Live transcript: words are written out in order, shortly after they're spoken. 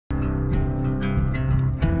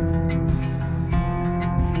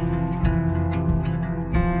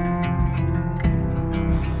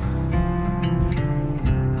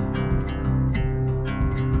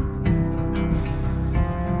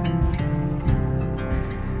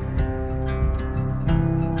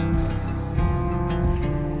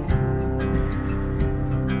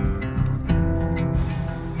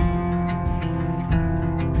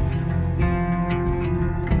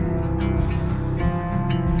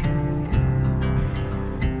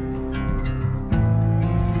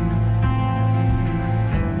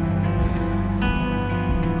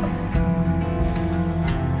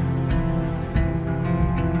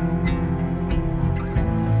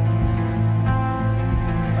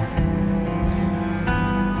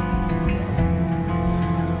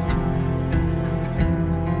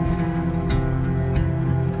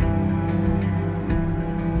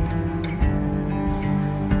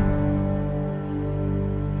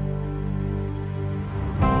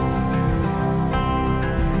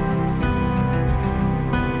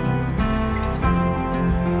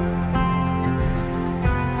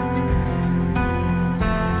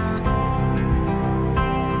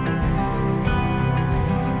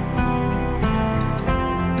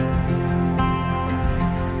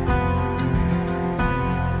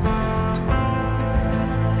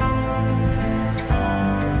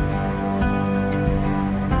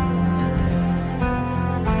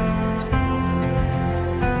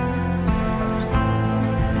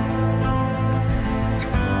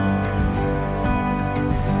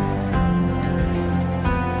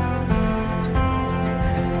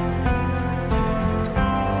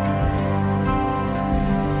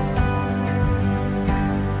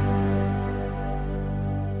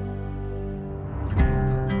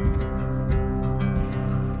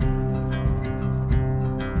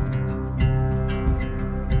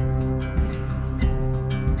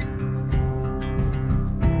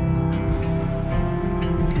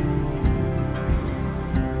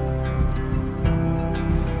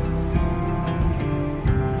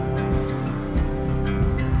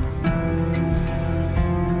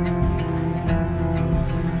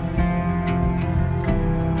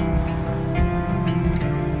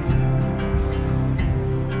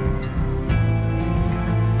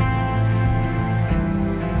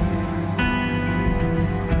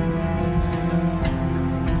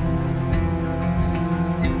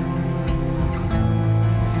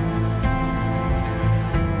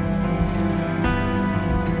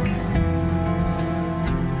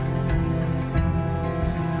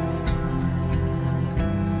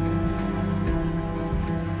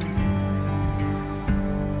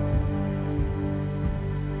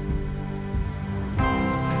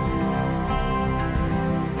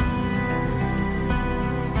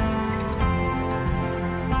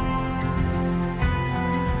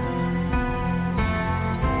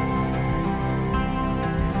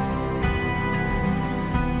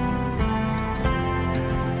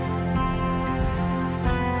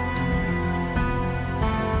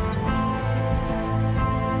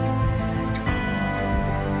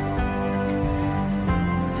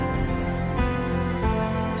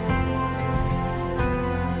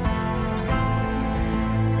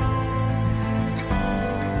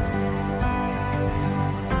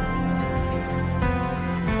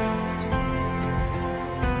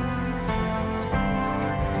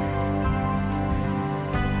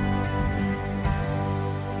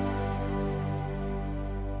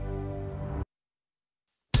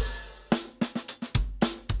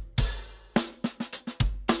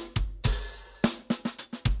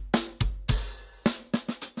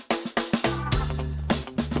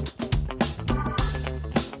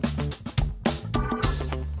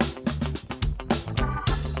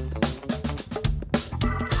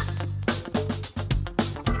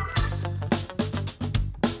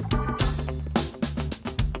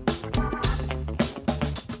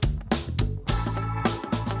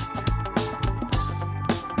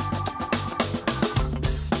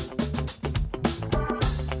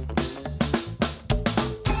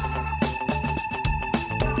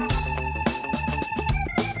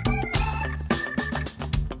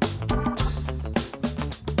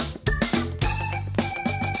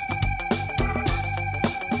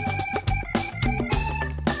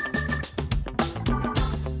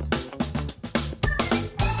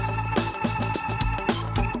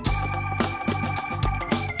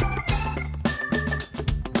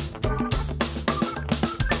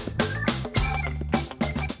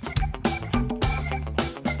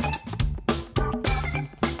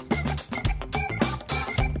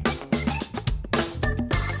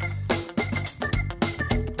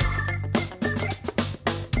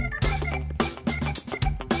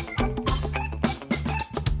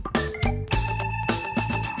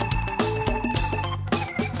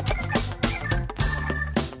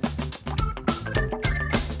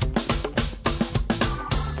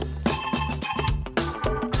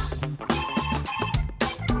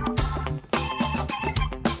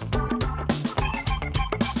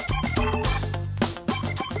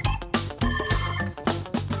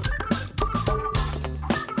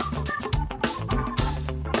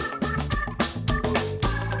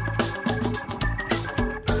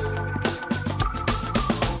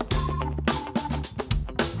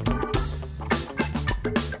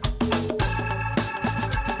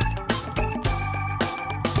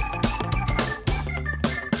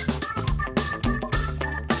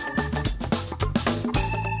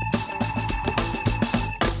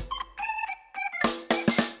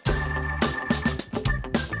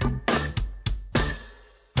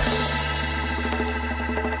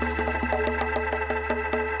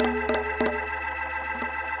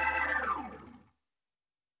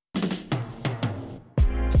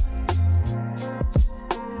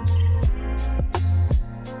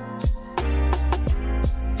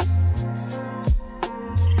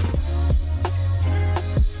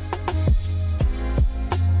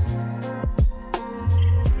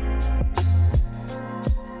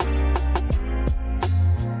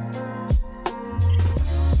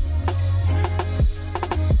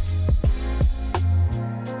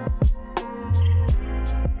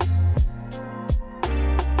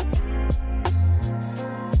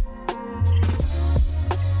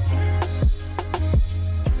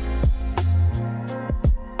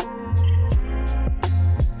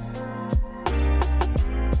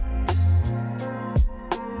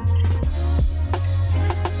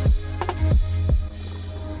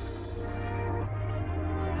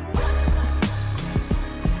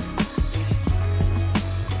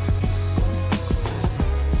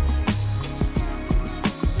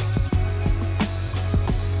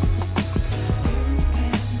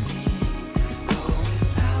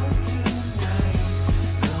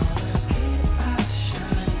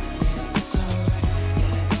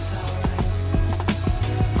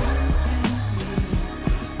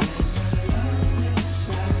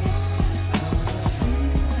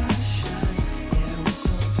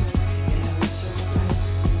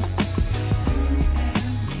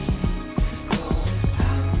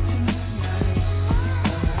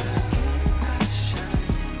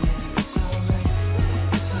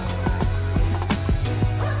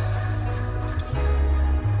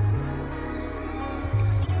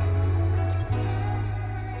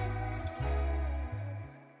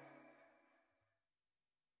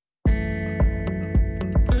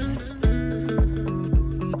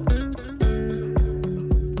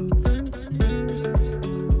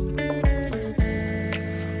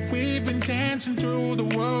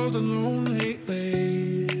world alone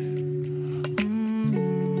lately.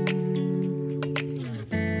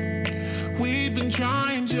 We've been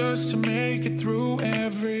trying just to make it through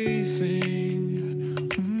everything.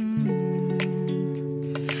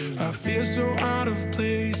 I feel so out of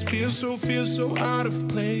place, feel so out of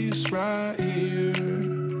place right here.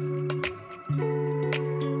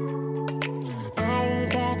 I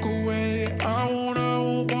won't walk away, I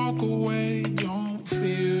won't walk away, don't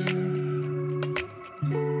fear.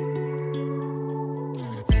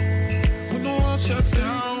 When the world shuts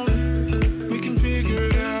down, we can figure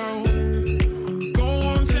it out. Go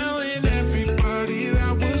on telling everybody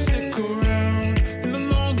that we'll stick around. In the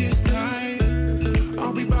longest night,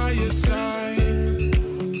 I'll be by your side.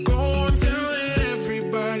 Go on telling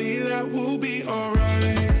everybody that we'll be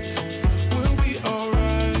alright. We'll be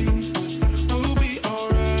alright. We'll be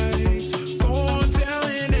alright. Go on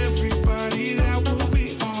telling everybody that we'll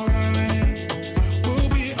be alright. We'll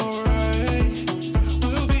be alright.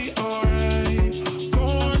 We'll be alright. Go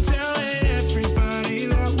on telling everybody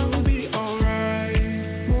that we'll be alright.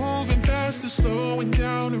 Moving fast or slowing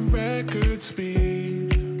down at record speed.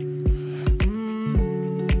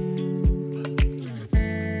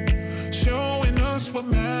 Showing us what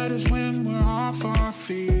matters when we're off our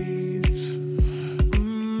feet.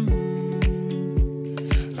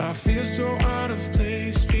 I feel so out of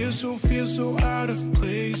place, feel so out of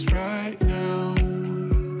place right now.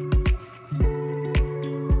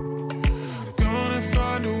 Gonna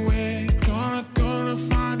find a way, gonna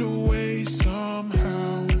find a way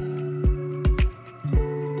somehow.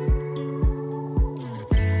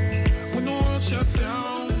 When the world shuts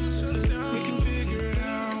down, we can figure it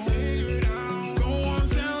out. Go on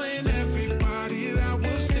telling everybody that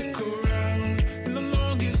we'll stick around. In the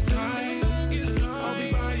longest night, I'll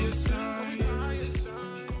be by your side.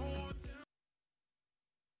 Go on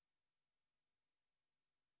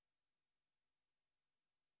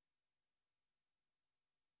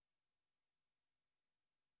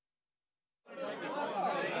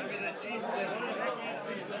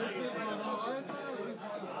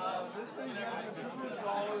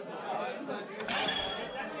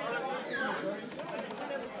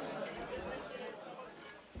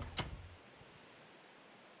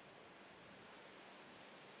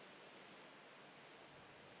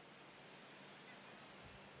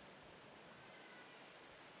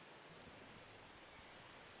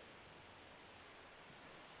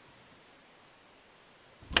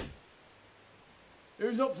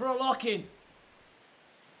Who's up for a lock-in?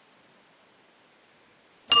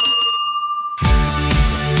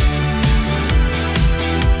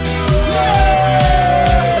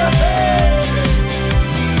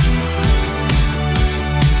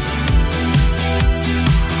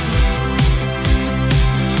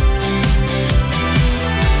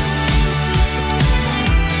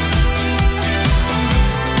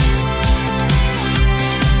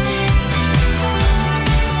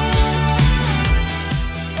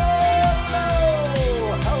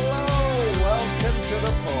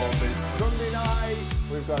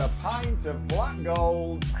 Of black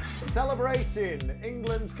gold, celebrating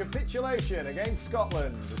England's capitulation against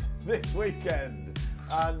Scotland this weekend.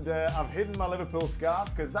 And I've hidden my Liverpool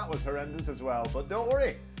scarf because that was horrendous as well. But don't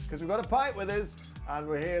worry, because we've got a pint with us and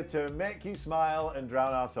we're here to make you smile and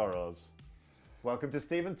drown our sorrows. Welcome to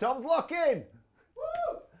Steve and Tom's Lock-In.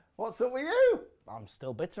 Woo! What's up with you? I'm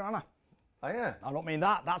still bitter, aren't I? Oh yeah. I don't mean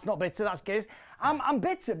that. That's not bitter, that's Giz. I'm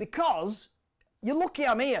bitter because you're lucky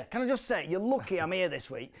I'm here. Can I just say, you're lucky I'm here this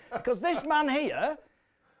week. Because this man here,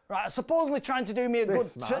 right, supposedly trying to do me a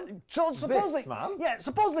good turn. Supposedly, this man? Yeah,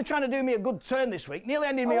 supposedly trying to do me a good turn this week. Nearly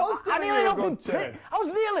ended me up. I nearly I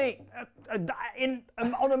was nearly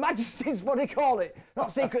on Her Majesty's, what do you call it? Not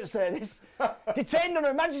Secret Service. Detained on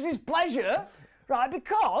Her Majesty's pleasure. Right,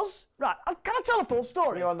 because, can I tell a full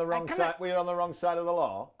story? Were you on the wrong side? Were you on the wrong side of the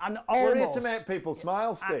law? And we're here to make people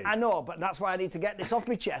smile, Steve. I know, but that's why I need to get this off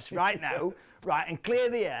my chest right now, right, and clear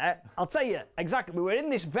the air. I'll tell you exactly. We were in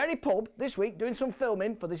this very pub this week doing some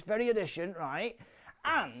filming for this very edition, right?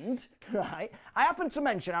 And, right, I happened to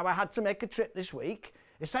mention how I had to make a trip this week.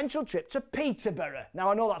 Essential trip to Peterborough.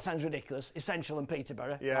 Now, I know that sounds ridiculous, Essential and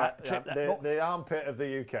Peterborough. Yeah, right, the armpit of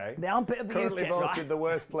the UK. The armpit of the Currently UK, voted right? the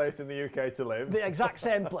worst place in the UK to live. The exact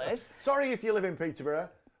same place. Sorry if you live in Peterborough,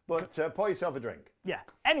 but pour yourself a drink. Yeah.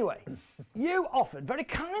 Anyway, you offered, very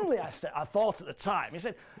kindly, I thought at the time, you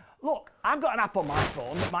said, look, I've got an app on my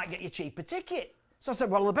phone that might get you a cheaper ticket. So I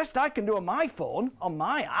said, well, the best I can do on my phone, on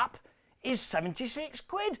my app, is 76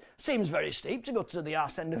 quid. Seems very steep to go to the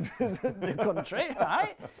arse end of the country,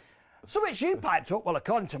 right? So which you piped up, well,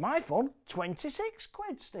 according to my phone, 26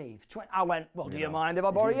 quid, Steve. I went, well, do you mind if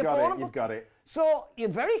I borrow your phone? You've got it. So you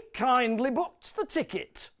very kindly booked the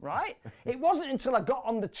ticket, right? It wasn't until I got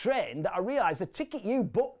on the train that I realised the ticket you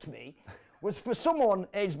booked me was for someone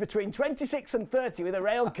aged between 26 and 30 with a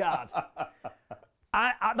rail card.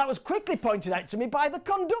 That was quickly pointed out to me by the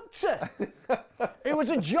conductor. It was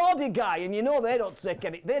a Geordie guy, and you know they don't take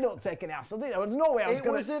any hassle, do they? There was no way I was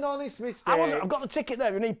going to... It was an honest mistake. I've got the ticket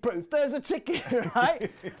there, you need proof. There's the ticket, right?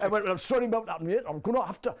 I'm sorry about that, mate. I'm gonna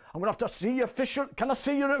have to see your official... Can I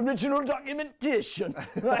see your original documentation?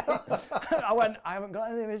 Right? I went, I haven't got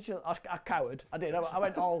any original... I cowered. I did. I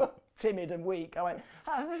went all timid and weak. I went,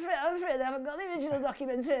 I'm afraid I haven't got the original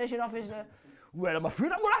documentation, officer. Well, I'm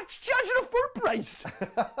afraid I'm going to have to charge you the full price.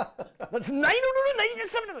 That's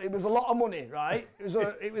 987. It was a lot of money, right?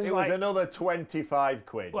 It was another 25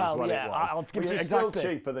 quid. Well, is what yeah, it was, I'll give which you is exactly. still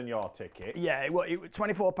cheaper than your ticket. Yeah, it was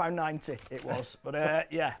 £24.90. It was, but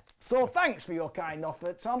yeah. So thanks for your kind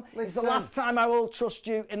offer, Tom. It's the last time I will trust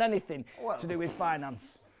you in anything to do with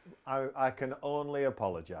finance. I can only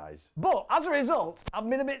apologise. But as a result, I've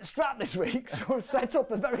been a bit strapped this week, so I've set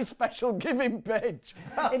up a very special giving page.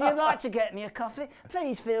 If you'd like to get me a coffee,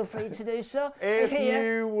 please feel free to do so. If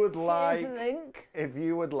you would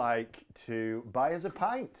like to buy us a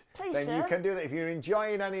pint, then you can do that. If you're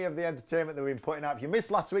enjoying any of the entertainment that we've been putting out, if you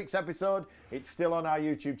missed last week's episode, it's still on our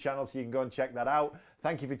YouTube channel, so you can go and check that out.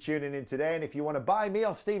 Thank you for tuning in today. And if you want to buy me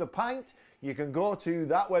or Steve a pint, you can go to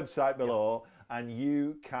that website below. And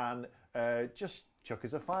you can just chuck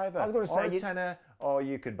us a fiver or a tenner, or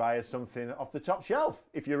you could buy us something off the top shelf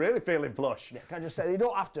if you're really feeling flush. Yeah, can I just say, you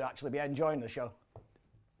don't have to actually be enjoying the show.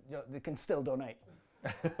 They can still donate.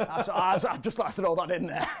 I'd just like to throw that in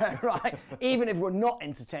there, right? Even if we're not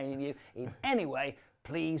entertaining you in any way,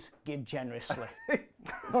 please give generously.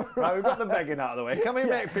 Right, we've got the begging out of the way. Can we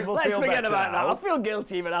make people feel better? Let's forget about that. I feel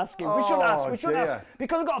guilty even asking. We should ask.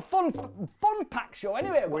 Because we've got a fun packed show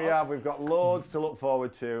anyway. We've got loads to look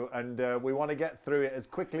forward to, and we want to get through it as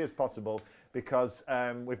quickly as possible because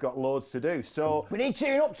we've got loads to do. So we need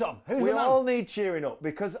cheering up, Tom. Who's the man? We all need cheering up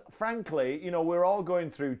because, frankly, you know, we're all going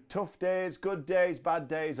through tough days, good days, bad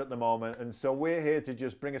days at the moment, and so we're here to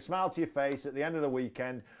just bring a smile to your face at the end of the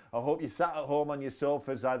weekend. I hope you sat at home on your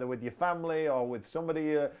sofas, either with your family or with somebody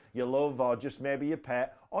you love, or just maybe your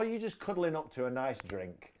pet, or you're just cuddling up to a nice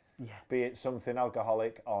drink, be it something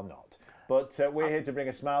alcoholic or not. But we're here to bring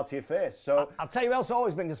a smile to your face. So I'll tell you who else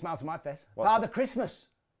always brings a smile to my face. Father Christmas.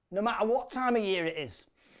 No matter what time of year it is.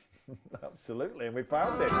 Absolutely, and we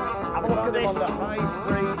found him. Have a look at this. On the high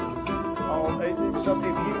streets. So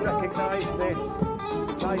if you recognise this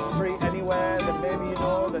high street anywhere, then maybe you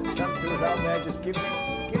know that Santa is out there just giving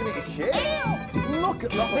it a shake. Look,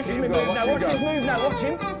 this is my move now. Watch this move now. Watch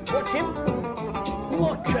him.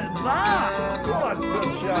 Look at that. Blood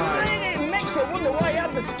sunshine. It makes you wonder why he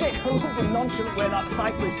had the stick. I love the nonchalant way that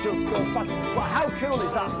cyclist just goes past. But how cool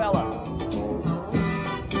is that fella?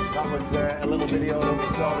 That was a little video that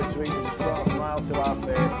we saw this week that just brought a smile to our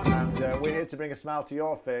face, and we're here to bring a smile to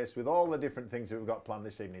your face with all the different things that we've got planned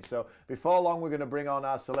this evening. So before long, we're going to bring on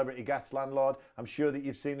our celebrity guest landlord. I'm sure that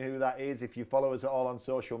you've seen who that is if you follow us at all on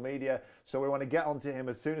social media. So we want to get onto him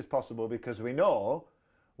as soon as possible because we know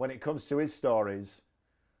when it comes to his stories,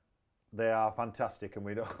 they are fantastic, and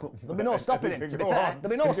we don't... There'll be no stopping him, to be fair.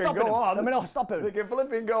 There'll be no stopping him. There'll be no stopping him. They can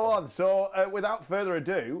flipping go on. So without further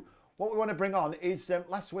ado, what we want to bring on is,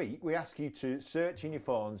 last week we asked you to search in your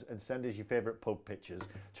phones and send us your favourite pub pictures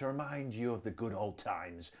to remind you of the good old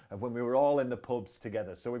times of when we were all in the pubs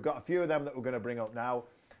together. So we've got a few of them that we're going to bring up now.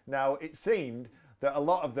 Now, it seemed that a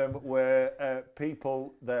lot of them were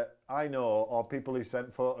people that I know, or people who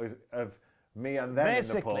sent photos of me and them in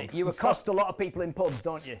the pub. Basically, you accost a lot of people in pubs,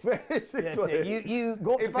 don't you? Basically. You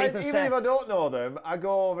go up to people and say... Even if I don't know them, I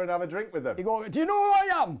go over and have a drink with them. You go, do you know who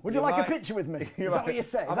I am? Would you like a picture with me? Is that what you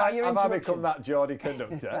say? Is that your introduction? Have I become that Geordie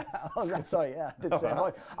conductor? Oh, sorry, yeah, I did say.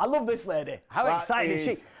 I love this lady. How excited is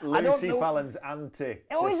she? Lucy Fallon's auntie.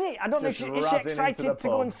 Oh, is it? I don't know. Is she excited to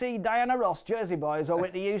go and see Diana Ross, Jersey Boys, or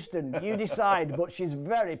Whitney Houston? You decide. But she's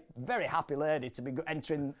very, very happy lady to be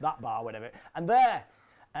entering that bar, whatever. And there...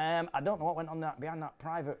 I don't know what went on behind that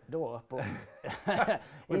private door, but...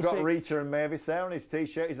 We've got Rita and Mavis there on his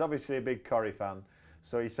T-shirt. He's obviously a big Corrie fan,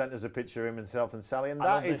 so he sent us a picture of himself and Sally, and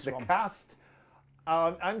that is the cast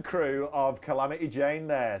and crew of Calamity Jane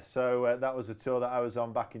there. So that was a tour that I was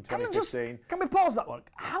on back in 2015. Can we pause that one?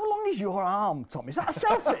 How long is your arm, Tom? Is that a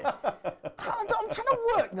selfie? I'm trying to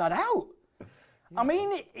work that out. I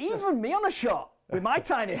mean, even me on a shot. with my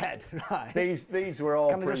tiny head, right? These were all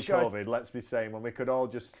Can we just show pre-COVID, let's be saying, when we could all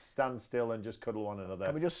just stand still and just cuddle one another.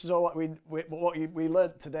 Can we just show what we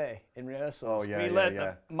learnt today in rehearsals? Oh, yeah, we yeah, learnt yeah.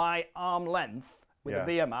 that my arm length with Yeah. a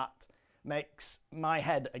beer mat makes my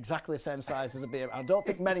head exactly the same size as a beer mat. I don't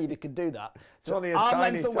think many of you could do that. So only a arm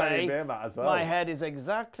tiny, length tiny away, beer mat as well. my head is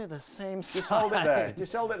exactly the same size. Just hold it there.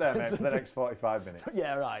 Just hold it there, mate, for the next 45 minutes.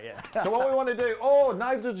 Yeah, right, yeah. So what we want to do... Oh,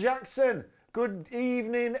 Nigel Jackson. Good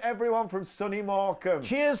evening, everyone from sunny Morecambe.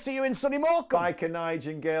 Cheers to you in sunny Morecambe. Biker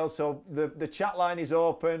Nigel and Gail. So the chat line is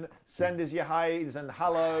open. Send us your highs and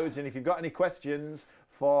hellos. And if you've got any questions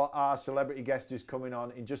for our celebrity guest who's coming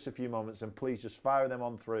on in just a few moments, then please just fire them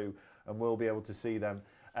on through and we'll be able to see them.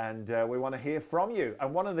 And we want to hear from you.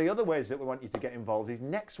 And one of the other ways that we want you to get involved is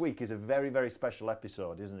next week is a very, very special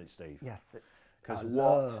episode, isn't it, Steve? Yes. Because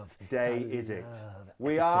what day is it?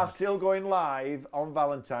 We are still going live on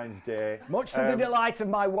Valentine's Day. Much to the delight of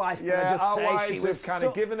my wife, can I just our say. wives she was have kind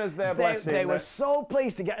of given us their blessing. They were so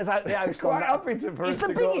pleased to get us out of the house. Quite happy for us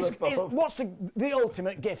to go to the pub. What's the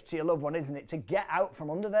ultimate gift to your loved one, isn't it? To get out from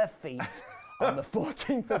under their feet on the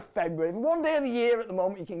 14th of February. One day of the year at the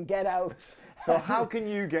moment you can get out. So how can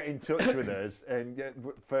you get in touch with us and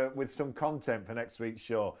with some content for next week's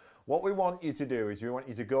show? What we want you to do is we want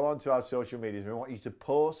you to go onto our social medias. We want you to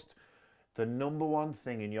post the number one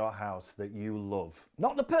thing in your house that you love.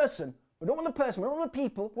 Not the person. We don't want the person. We don't want the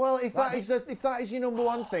people. Well, if that is your number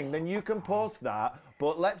one thing, then you can post that.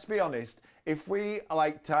 But let's be honest. If we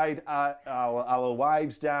tied our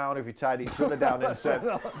wives down, if we tied each other down and said,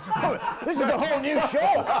 "This is a whole new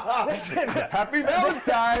show." Happy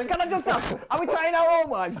Valentine's. Can I just ask? Are we tying our own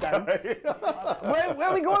wives down? Where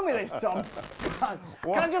are we going with this, Tom?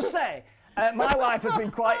 Can I just say? My wife has been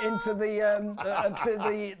quite into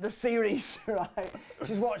the series, right?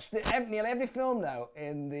 She's watched nearly every film now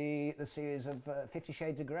in the series of 50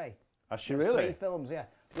 Shades of Grey. Has she really? 3 films, yeah.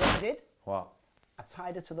 You know what I did? What? I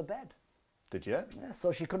tied her to the bed. Did you? Yeah,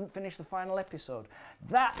 so she couldn't finish the final episode.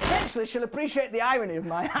 That eventually she'll appreciate the irony of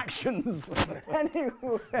my actions.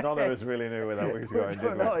 Anyway. None of us really knew where that was going,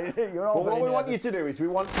 did we? No, you're all Well, what we want you nervous. to do is we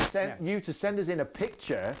want you to send us in a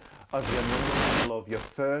picture of your number one love, your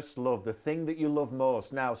first love, the thing that you love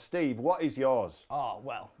most. Now, Steve, what is yours? Oh,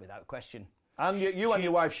 well, without question. And you and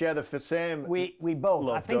your wife share the same. We both.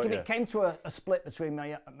 love, I think don't if you? it came to a split between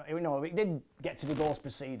me, if it did get to divorce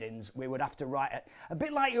proceedings, we would have to write it. A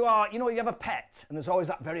bit like you have a pet, and there's always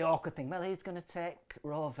that very awkward thing. Well, who's going to take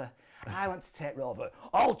Rover? I want to take Rover.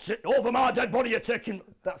 I'll take over my dead body. You're taking.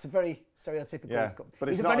 That's a very stereotypical. Yeah, but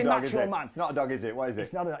it's He's not a very a dog, is natural it? man. It's not a dog, is it? What is it?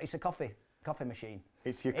 It's not a. It's a coffee machine.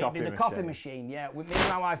 It's your It'd coffee be the machine. coffee machine, yeah. Me and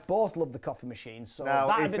my wife both love the coffee machine, so Now,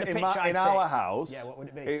 that'd be the picture I'd in take. our house, Yeah, what would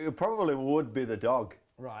it be? It probably would be the dog.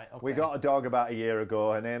 Right, okay. We got a dog about a year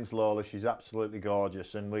ago. Her name's Lola. She's absolutely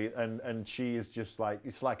gorgeous, and she is just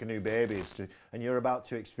it's like a new baby. And you're about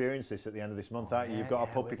to experience this at the end of this month, aren't you? You've got a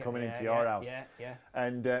puppy coming into your house. Yeah.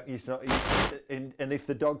 And and if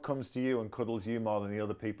the dog comes to you and cuddles you more than the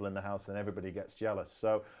other people in the house, then everybody gets jealous.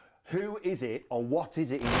 So, who is it or what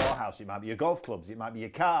is it in your house? It might be your golf clubs, it might be your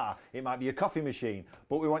car, it might be your coffee machine.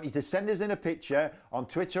 But we want you to send us in a picture on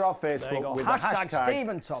Twitter or Facebook with the hashtag Steve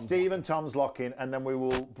and Tom's Steve and Tom's Lock-In, and then we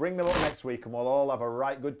will bring them up next week and we'll all have a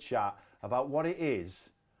right good chat about what it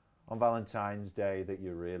is on Valentine's Day that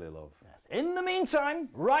you really love. In the meantime,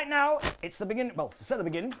 right now, it's the beginning. Well, to say the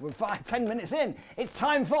beginning, we're 10 minutes in. It's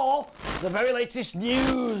time for the very latest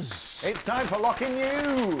news. It's time for Lock-In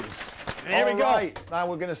News. Here we go. Right, now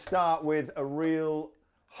we're going to start with a real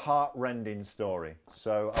heart-rending story.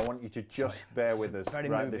 So I want you to just bear with us right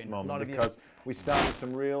at this moment because we start with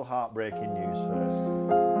some real heartbreaking news first.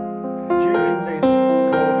 During this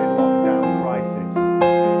COVID lockdown crisis,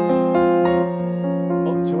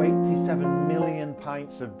 up to 87 million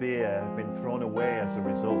pints of beer have been thrown away as a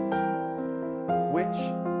result, which,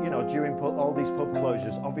 during all these pub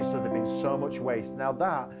closures, obviously there's been so much waste. Now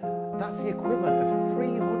that's the equivalent of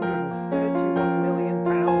 £331 million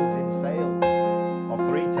in sales, or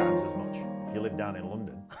 3 times as much if you live down in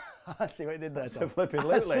London. I see what you did there, Tom. So flipping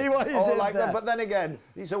literally. I see what you did there. But then again,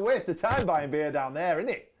 it's a waste of time buying beer down there, isn't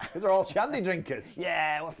it? Because they're all shandy drinkers.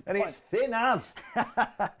 Yeah, what's the And point? it's thin as.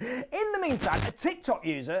 In the meantime, a TikTok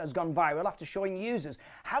user has gone viral after showing users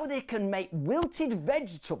how they can make wilted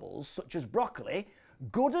vegetables, such as broccoli,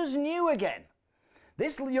 good as new again.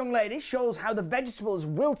 This young lady shows how the vegetable is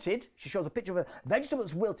wilted. She shows a picture of a vegetable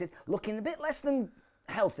that's wilted, looking a bit less than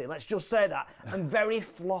healthy, let's just say that, and very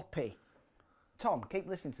floppy. Tom, keep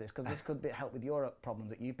listening to this because this could help with your problem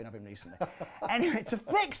that you've been having recently. Anyway, to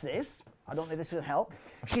fix this, I don't think this will help.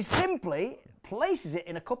 She simply places it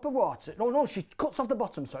in a cup of water. No, she cuts off the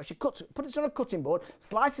bottom. Sorry, she puts it on a cutting board,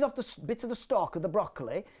 slices off the bit of the stalk of the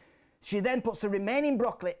broccoli. She then puts the remaining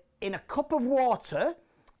broccoli in a cup of water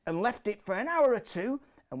and left it for an hour or two.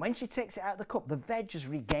 And when she takes it out of the cup, the veg has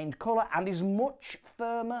regained colour and is much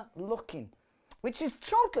firmer looking. Which is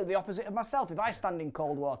totally the opposite of myself if I stand in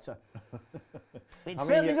cold water. It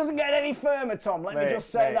certainly doesn't get any firmer, Tom, let me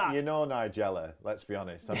just say that. You know Nigella, let's be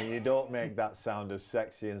honest. I mean, you don't make that sound as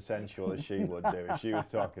sexy and sensual as she would do if she was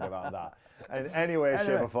talking about that. And anyway,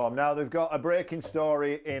 shape or form. Now, they've got a breaking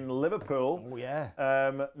story in Liverpool. Oh, yeah.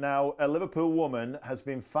 Now, a Liverpool woman has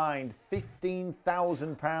been fined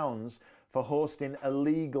 £15,000 for hosting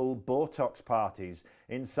illegal Botox parties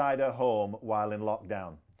inside her home while in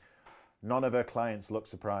lockdown. None of her clients look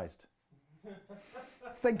surprised.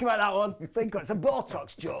 Think about that one. It's a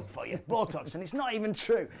Botox joke for you. Botox, and it's not even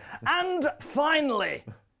true. And finally...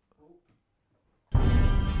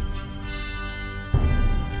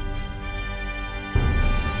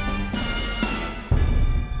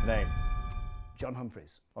 Name? John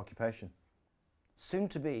Humphreys. Occupation? Soon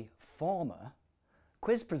to be former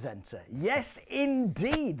quiz presenter. Yes,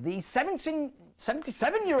 indeed. The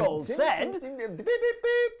 77-year-old said...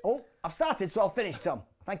 Oh, I've started, so I'll finish, Tom.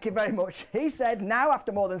 Thank you very much. He said, now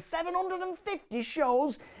after more than 750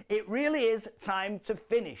 shows, it really is time to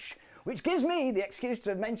finish. Which gives me the excuse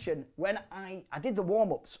to mention when I did the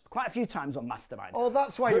warm-ups quite a few times on Mastermind. Oh,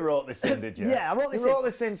 that's why you wrote this in, did you? Yeah, I wrote this in. You wrote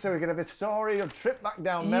this in so we could have a story of trip back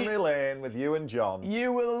down memory lane with you and John.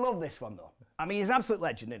 You will love this one, though. I mean, he's an absolute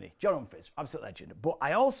legend, isn't he? John Humphreys, absolute legend. But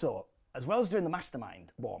I also, as well as doing the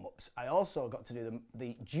Mastermind warm-ups, I also got to do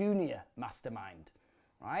the junior Mastermind.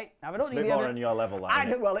 Right? Now, I don't it's a bit more on your level, that, I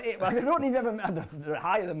don't even ever, they're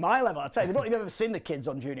higher than my level, I'll tell you. They don't even ever seen the kids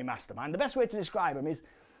on Junior Mastermind. The best way to describe them is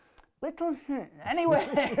little anyway,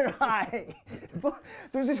 right. But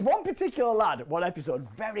there was this one particular lad, one episode,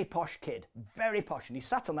 very posh kid, very posh, and he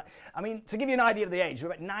sat on that. I mean, to give you an idea of the age, we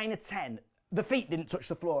were about 9 or 10. The feet didn't touch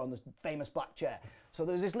the floor on the famous black chair. So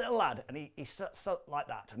there was this little lad, and he sat like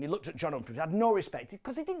that, and he looked at John Humphreys, had no respect,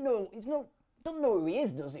 because he didn't know, doesn't know who he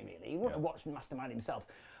is, does he really? He wouldn't have watched Mastermind himself.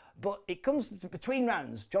 But it comes between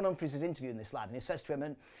rounds, John Humphreys is interviewing this lad, and he says to him,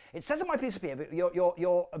 and it says on my piece of paper,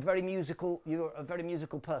 you're a very musical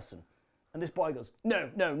person. And this boy goes,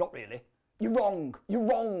 no, not really. You're wrong,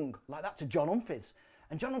 like that to John Humphreys.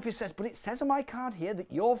 And John Humphreys says, but it says on my card here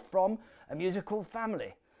that you're from a musical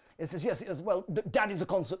family. He says, yes, well, Dad is a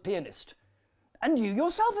concert pianist. And you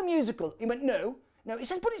yourself a musical? He went, no. He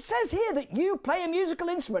says, but it says here that you play a musical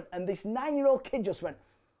instrument. And this 9-year-old kid just went,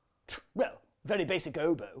 well, very basic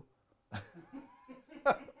oboe.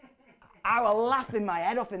 I was laughing my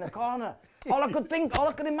head off in the corner. All I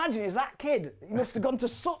could imagine is that kid. He must have gone to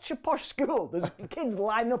such a posh school. There's kids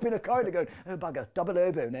lining up in a corridor going, oh bugger, double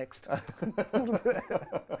oboe next. Who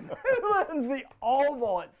learns the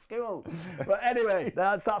oboe at school? But anyway,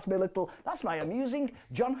 that's my amusing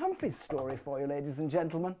John Humphreys story for you, ladies and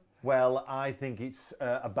gentlemen. Well, I think it's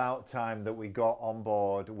about time that we got on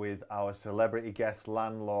board with our celebrity guest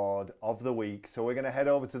landlord of the week. So we're going to head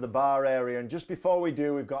over to the bar area, and just before we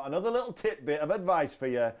do, we've got another little tidbit of advice for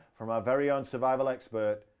you from our very own survival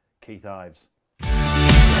expert, Keith Ives.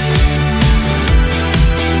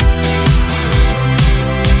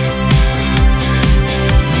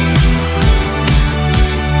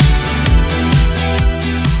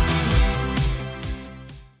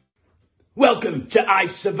 Welcome to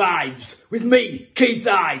Ives Survives with me, Keith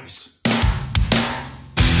Ives.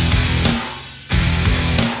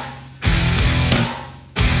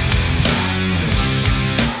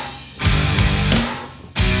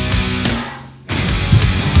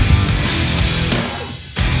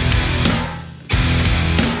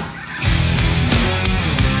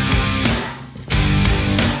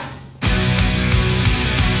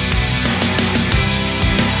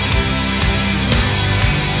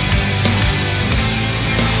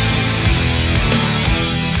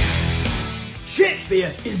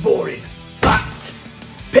 Is boring. Fact.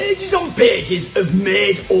 Pages on pages of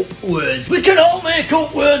made-up words. We can all make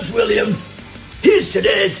up words, William. Here's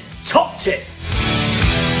today's top tip.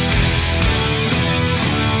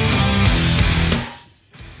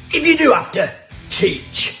 If you do have to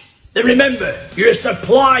teach, then remember, you're a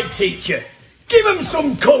supply teacher. Give them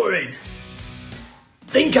some colouring.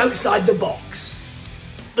 Think outside the box.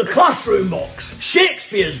 The classroom box,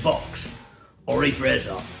 Shakespeare's box, or rephrase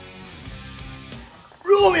that.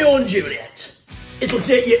 Romeo and Juliet. It'll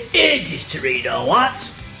take you ages to read all that.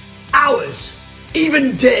 Hours,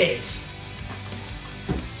 even days.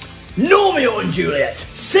 Romeo and Juliet,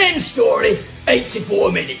 same story,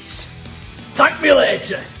 84 minutes. Thank me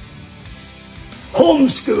later.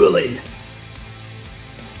 Homeschooling.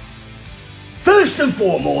 First and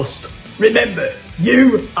foremost, remember,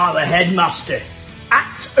 you are the headmaster.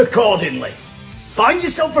 Act accordingly. Find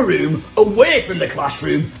yourself a room away from the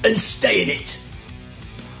classroom and stay in it.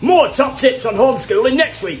 More top tips on homeschooling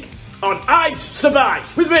next week on Ives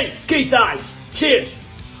Survives with me, Keith Ives. Cheers.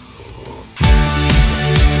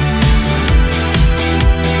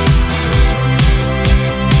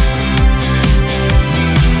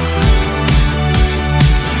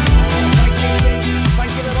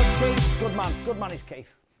 Good man is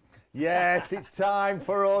Keith. Yes, it's time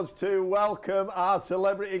for us to welcome our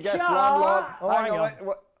celebrity guest Car. landlord. Oh, hang on.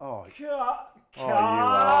 Oh, Car. you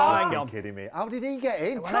are Hang on. kidding me. How did he get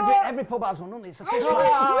in? Well, every pub has one, doesn't it? It's a fish We're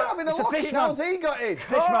man. having a It's a look fish in. man. How's he got in?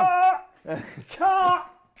 Fishman.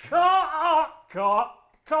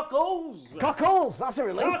 Cockles. Cockles, that's a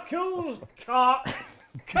relief.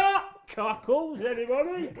 Cockles,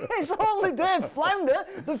 anybody? It's only Dave Flounder,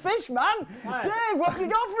 the fish man. Dave, what have you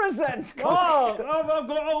got for us then? Oh, I've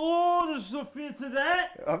got a load of stuff here today.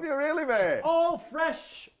 Have you really, mate? All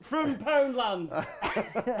fresh from Poundland.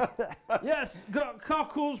 Yes, got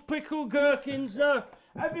cockles, pickled gherkins. No,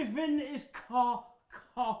 everything is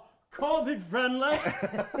COVID friendly.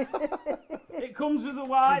 It comes with a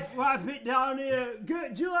wipe it down here.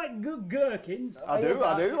 Do you like good gherkins? I do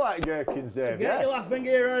like gherkins, Dave, Get yes. your laughing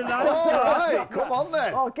gear and that. All right, come on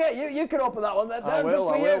then. Okay, you can open that one then. I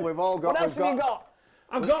will. We've all got... What else have you got?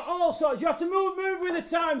 I've got all sorts. You have to move with the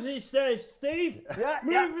times these days, Steve. Yeah,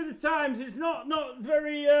 move with the times. It's not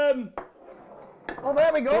very Oh,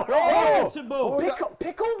 there we go. sensible.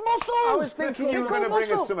 Pickled mussels. I was thinking you were going to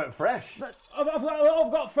bring us something fresh. I've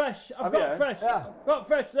got fresh. I've got fresh. Yeah. Got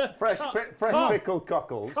fresh. Fresh pickled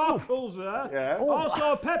cockles. Cockles there. Yeah.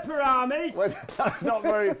 Also pepper armies. Well, that's not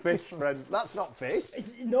very fish, friend. That's not fish.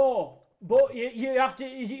 No, but you have to.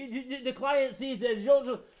 The clients these days,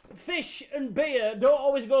 fish and beer don't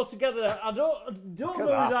always go together. I don't know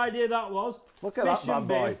whose idea that was. Look at that Fish bad and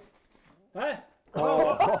boy. beer. Eh?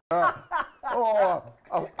 Oh,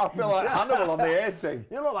 I feel like Hannibal on the A-Team.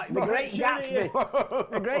 You look like the Great Gatsby.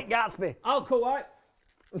 The Great Gatsby. Alcohol.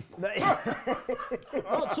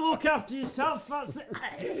 Not to look after yourself. That's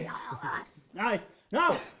it. Now,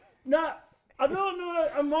 I don't know.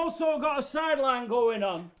 I've also got a sideline going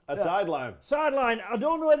on. A sideline. Sideline. I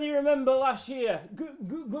don't know whether you remember last year.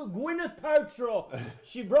 Gwyneth Paltrow.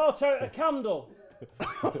 She brought out a candle.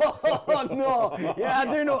 Oh no! Yeah, I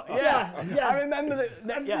do know. Yeah. I remember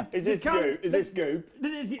that. Yeah. Is this goop?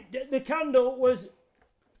 The candle was.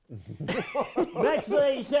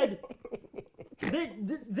 Actually, he said,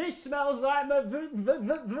 "This smells like my."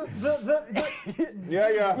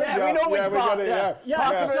 Yeah, we know which we part. got it,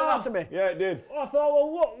 Yeah, That to me. Yeah, it did. I thought, well,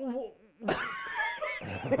 what?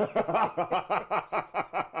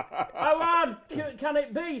 How hard can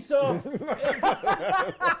it be? So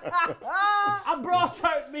I brought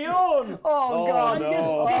out my own. Oh God! no. Guess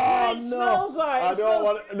what it smells like? I don't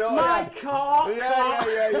want to. No, My car.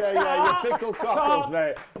 Yeah. Your pickled cockles,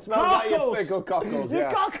 mate. It smells like your pickled cockles, Your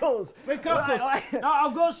yeah. cockles. My cockles. Right. Now,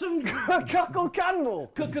 I've got some Cockle candle.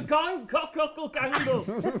 cockle candle.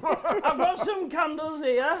 I've got some candles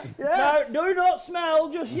here. Now, do not smell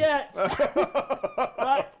just yet.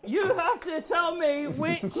 Right, you have to tell me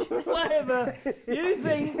which flavour you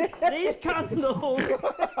think these candles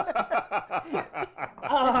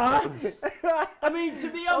are. I mean, to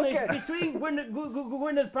be honest, between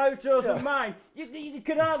Gwyneth Paltrow's and mine, you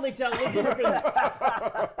can hardly tell the difference.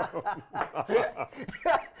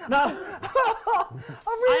 Now,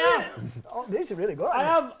 Oh, these are really good. I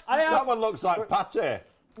have. That one looks like pate.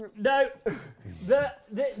 Now,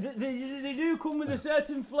 they do come with a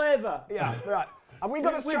certain flavour. Yeah, right. Have we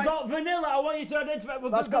got We've got vanilla. I want you to identify.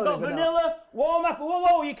 We've That's got gotta be vanilla, warm apple.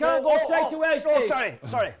 Whoa, you can't go straight away, Steve. Oh,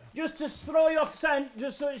 sorry. Just to throw you off scent,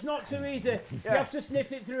 just so it's not too easy. You have to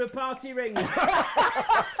sniff it through a party ring.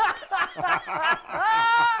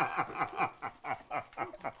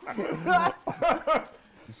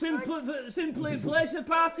 Simply place a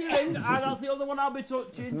party ring, and that's the other one I'll be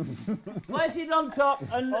touching. Place it on top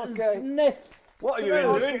and sniff. What are you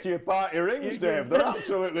doing to your party rings, Dave? They're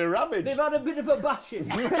absolutely ravaged. They've had a bit of a bashing.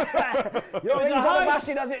 Your rings have a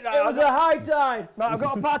bashing, has it? It was a high tide. Right, I've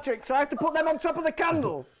got a Patrick, so I have to put them on top of the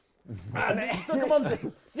candle. And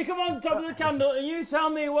stick them on top of the candle, and you tell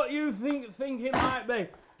me what you think it might be.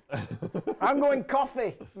 I'm going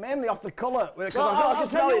coffee, mainly off the colour. I'll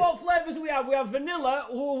tell you what flavours we have. We have vanilla,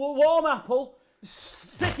 warm apple,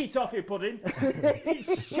 sticky toffee pudding,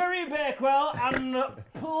 cherry bakewell, and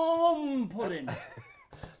plum pudding.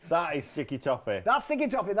 That is sticky toffee. That's sticky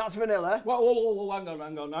toffee. That's vanilla. Whoa, hang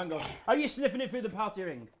on. Are you sniffing it through the party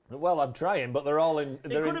ring? Well, I'm trying, but they're all in.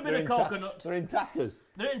 It could have been a coconut. They're in tatters.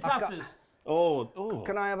 They're in tatters. Oh.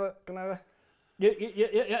 Can I have a? Yeah.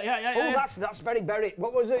 Oh, that's very berry.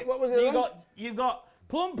 What was it? You've got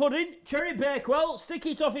plum pudding, cherry bakewell,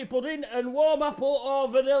 sticky toffee pudding, and warm apple or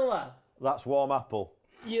vanilla. That's warm apple.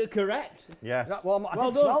 You're correct. Yes. That warm. I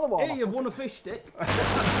Well didn't smell the done. warm. Here, you've won a fish stick.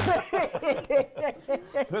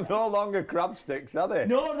 They're no longer crab sticks, are they?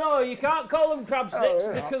 No, you can't call them crab sticks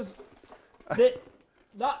because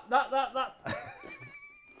that.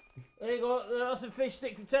 There you go. That's a fish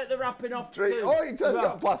stick to take the wrapping off. Oh, it has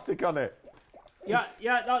got plastic on it. Yeah,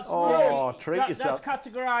 that's. Treat yourself. That's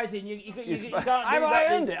categorising. You can't do that. Have I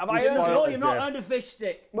earned it? Have I earned it? No, you've not earned a fish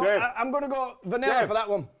stick. Well, I'm going to go vanilla for that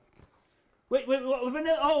one. Wait, what,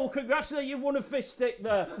 vanilla? Oh, congratulations, you've won a fish stick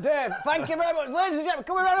there. Dave, thank you very much. Ladies and gentlemen,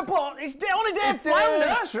 coming around the pot, it's only Dave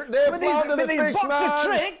Flounder Dave with Flounder, his box of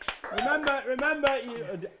tricks. Remember,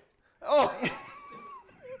 you... Oh.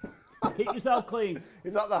 Keep yourself clean.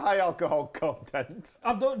 Is that the high alcohol content?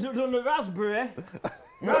 I've done the raspberry,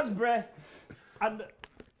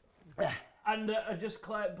 and just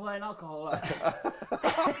plain alcohol.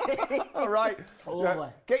 All right. Lovely.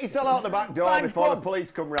 Get yourself out the back door before the police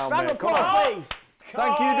come round, Round mate. of Come applause, on. please.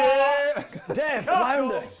 Thank you, Dave. Dave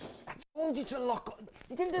Flounder. I told you to lock up.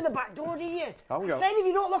 You didn't do the back door, did you? How we I go? said if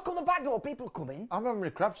you don't lock up the back door, people come in. I'm having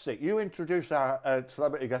a crab stick. You introduce our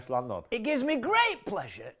celebrity guest landlord. It gives me great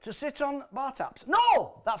pleasure to sit on bar taps.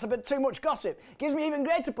 No, that's a bit too much gossip. It gives me even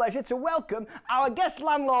greater pleasure to welcome our guest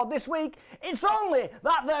landlord this week. It's only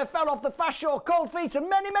that there fell off the fast show, Cold Feet, and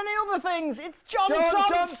many, many other things. It's John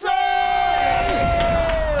Thomson!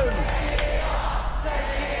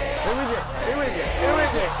 Who is it?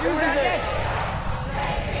 Who's that guest?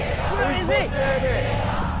 Where is he? Take it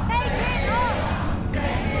off!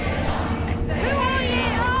 Who are you?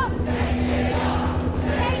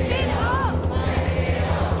 Take it off!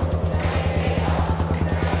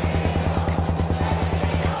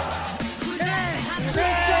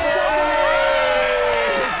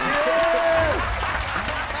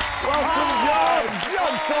 Welcome,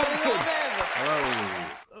 John Thomson.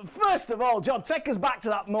 First of all, John, take us back to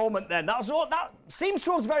that moment then. That seems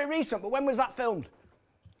to us very recent, but when was that filmed?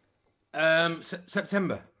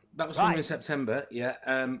 September. That was filmed in September, yeah.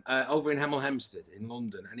 Over in Hemel Hempstead in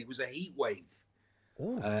London, and it was a heat wave.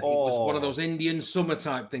 It was one of those Indian summer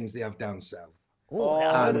type things they have down south.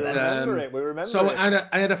 And, we remember it. So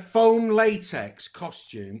I had a foam latex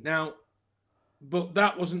costume. Now, but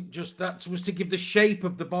that wasn't just that was to give the shape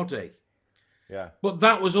of the body. Yeah. But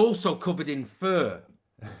that was also covered in fur,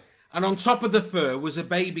 and on top of the fur was a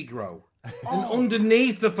baby grow. And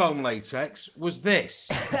underneath the foam latex was this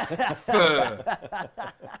fur.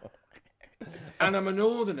 And I'm a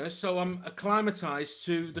northerner, so I'm acclimatized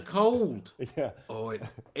to the cold. Yeah. Oh,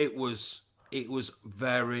 it was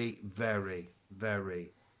very, very,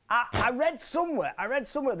 very. I read somewhere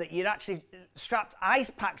that you'd actually strapped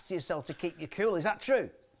ice packs to yourself to keep you cool. Is that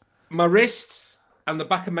true? My wrists and the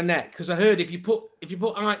back of my neck, because I heard if you put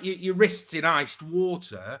your wrists in iced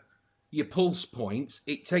water, your pulse points,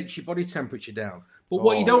 it takes your body temperature down. But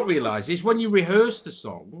what you don't realise is when you rehearse the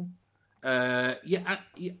song, you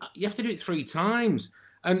have to do it 3 times.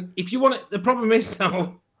 And if you want it, the problem is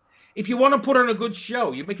now, if you want to put on a good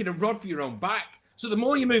show, you're making a rod for your own back. So the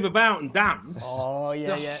more you move about and dance,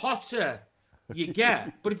 the hotter you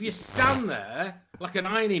get. But if you stand there like an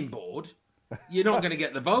ironing board, you're not going to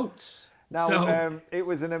get the votes. Now, it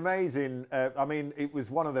was an amazing. I mean, it was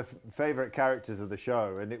one of the favourite characters of the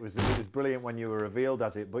show, and it was brilliant when you were revealed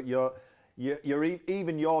as it. But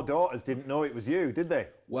even your daughters didn't know it was you, did they?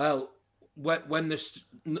 Well, when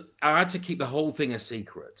I had to keep the whole thing a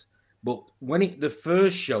secret. But when the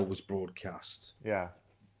first show was broadcast,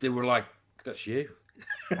 they were like, "That's you,"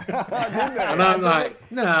 and I'm like,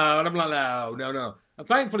 "No," and I'm like, "No." And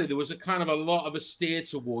thankfully, there was a lot of a steer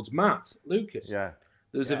towards Matt Lucas. Yeah.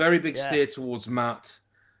 There was a very big steer towards Matt.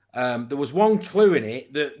 There was one clue in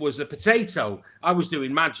it that was a potato. I was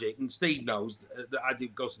doing magic, and Steve knows that I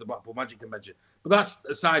did go to the Blackpool Magic Convention. But that's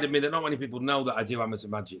a side of me that not many people know that I do amateur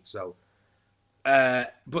magic. So,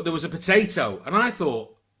 but there was a potato, and I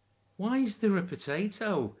thought, why is there a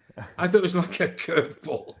potato? I thought it was like a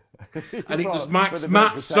curveball. And it was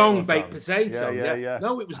Matt's song, Baked Potato. Yeah.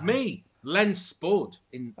 No, it was me, Len Spud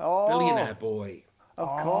in Billionaire Boy.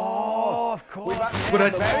 Of course.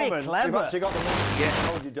 But very clever. We've actually got the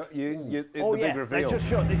moment. You the big reveal. Let's just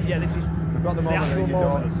show this. Yeah, this is. We've got the moment that your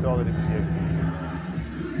daughters saw that it was you.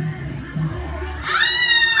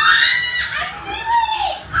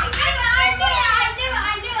 I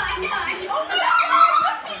knew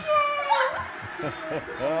it!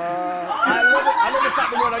 I love the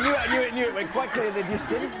fact that when I knew it went quite clear. They just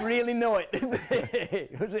didn't really know it. Did they?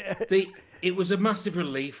 Was it? It was a massive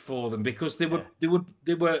relief for them because they were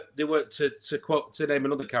to name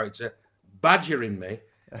another character, badgering me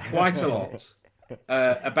quite a lot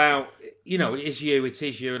about, you know, it is you,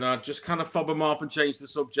 and I'd just kind of fob them off and change the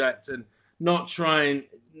subject and not try and,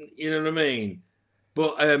 you know what I mean.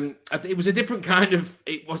 But it was a different kind of.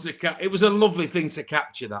 It was a lovely thing to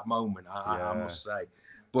capture that moment. I must say,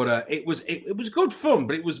 but it was good fun,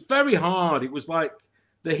 but it was very hard. It was like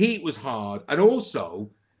the heat was hard, and also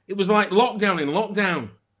it was like lockdown in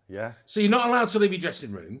lockdown. Yeah. So you're not allowed to leave your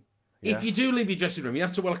dressing room. Yeah. If you do leave your dressing room, you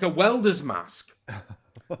have to wear like a welder's mask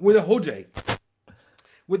with a hoodie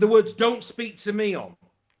with the words "Don't speak to me" on.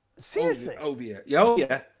 Seriously? Over you. Yeah. Oh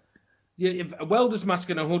yeah. Yeah, a welder's mask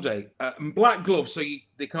and a hoodie, and black gloves, so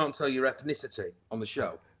they can't tell your ethnicity on the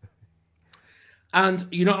show. And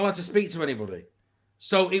you're not allowed to speak to anybody.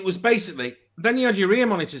 So it was basically. Then you had your ear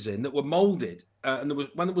monitors in that were molded, and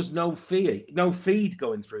when there was no feed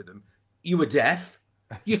going through them, you were deaf.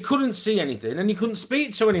 You couldn't see anything, and you couldn't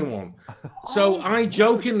speak to anyone. So I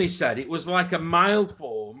jokingly said it was like a mild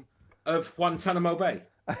form of Guantanamo Bay.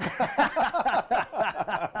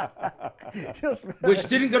 Which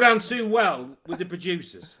didn't go down too well with the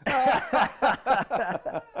producers.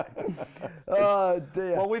 Oh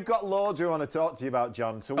dear. Well, we've got loads we want to talk to you about,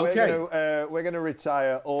 John. So we're going to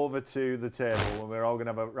retire over to the table and we're all going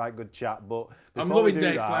to have a right good chat. But I'm loving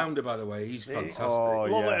Dave Flounder, by the way. He's fantastic. Oh,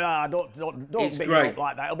 yeah. Don't He's beat great. him up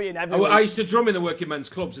like that. It'll be in every. I used to drum in the working men's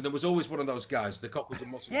clubs, and there was always one of those guys, the cockles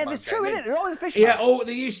and muscles. Yeah, that's true, isn't it? They're always fish. Yeah,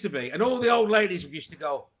 they used to be, and all the old ladies used to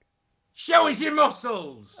go, "Show us your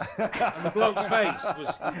muscles." And the bloke's face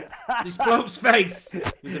was this bloke's face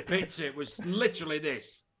was a picture. It was literally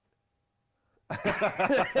this.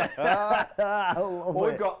 Well,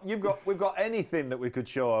 we've got anything that we could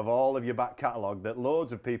show of all of your back catalogue that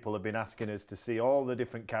loads of people have been asking us to see all the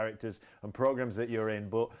different characters and programmes that you're in.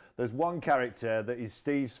 But there's one character that is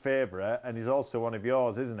Steve's favourite and is also one of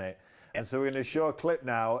yours, isn't it? And so we're going to show a clip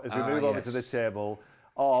now as we move over to the table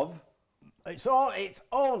of. It's only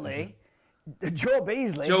Joe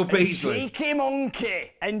Beasley. Joe Beasley. Cheeky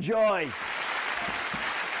Monkey. Enjoy.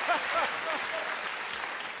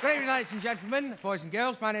 Good evening, ladies and gentlemen, boys and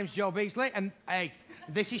girls. My name's Joe Beasley, and hey,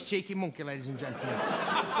 this is Cheeky Monkey, ladies and gentlemen.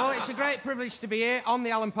 Well, it's a great privilege to be here on the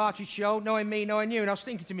Alan Partridge Show, knowing me, knowing you. And I was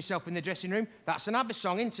thinking to myself in the dressing room, that's an ABBA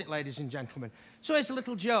song, isn't it, ladies and gentlemen? So here's a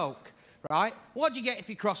little joke, right? What do you get if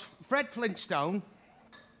you cross Fred Flintstone?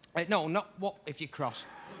 No, not what if you cross.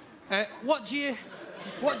 What do you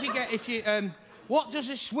get if you? What does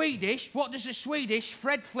a Swedish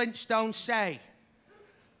Fred Flintstone say?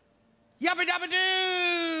 Yabba dabba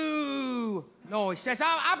doo! No, he says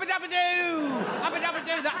abba dabba doo! Abba dabba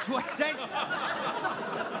doo, that's what he says.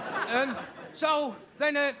 So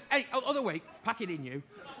then, other week, pack it in you.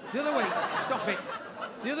 The other week, stop it.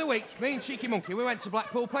 The other week, me and Cheeky Monkey, we went to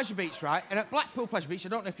Blackpool Pleasure Beach, right? And at Blackpool Pleasure Beach, I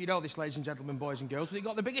don't know if you know this, ladies and gentlemen, boys and girls, but they've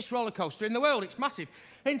got the biggest roller coaster in the world. It's massive,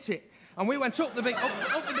 isn't it? And we went up the Big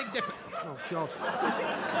Dipper. Oh, God.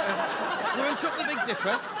 We went up the Big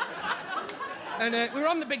Dipper. And we were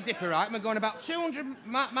on the Big Dipper, right? And we're going about 200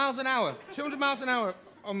 miles an hour. 200 miles an hour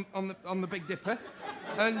on the Big Dipper.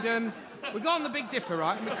 And we go on the Big Dipper,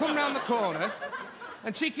 right? And we come round the corner.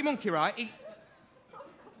 And Cheeky Monkey, right?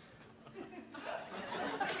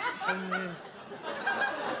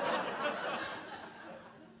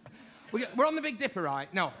 We're on the Big Dipper,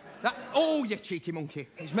 right? No. Oh, you cheeky monkey.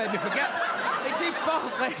 He's made me forget. It's his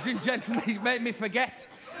fault, ladies and gentlemen. He's made me forget.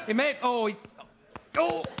 He's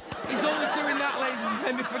always doing that, ladies, and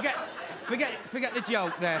made me forget the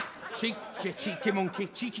joke there. Cheeky monkey.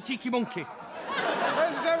 Cheeky monkey.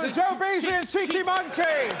 Ladies and gentlemen, Joe Beasley and Cheeky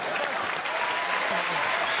Monkey.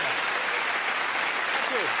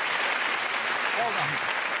 Thank you. Well done.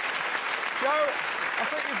 Joe,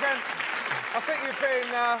 I think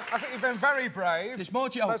you've been very brave. There's more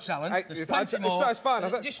jokes, Alan. There's plenty more. It's fine.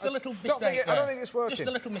 Just a little mistake. I don't think it's working. Just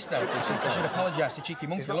a little mistake. I should apologise to Cheeky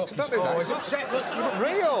Monkey. Don't do that. He's upset. It's not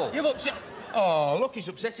real. You've upset. Oh, look, he's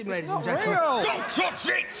upsetting, ladies and gentlemen. Real. Don't touch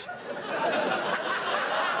it!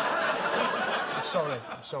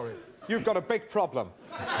 I'm sorry. You've got a big problem.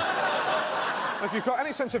 If you've got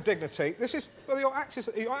any sense of dignity, your act is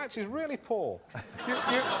really poor.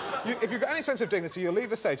 If you've got any sense of dignity, you'll leave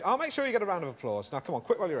the stage. I'll make sure you get a round of applause. Now, come on,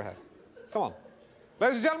 quick while you're ahead. Come on.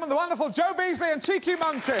 Ladies and gentlemen, the wonderful Joe Beasley and Cheeky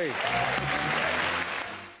Monkey.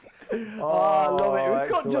 Oh, I love it. We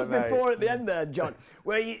cut just mate. before at the end there, John,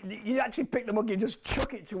 where you actually pick the monkey and just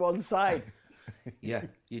chuck it to one side. Yeah,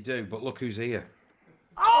 you do, but look who's here.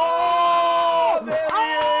 Oh! There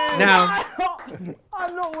he is! Now,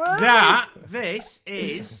 I'm not worthy. This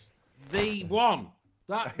is the one.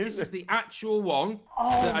 This is the actual one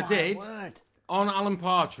that I did on Alan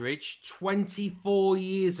Partridge 24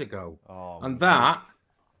 years ago. And that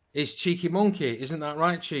is Cheeky Monkey. Isn't that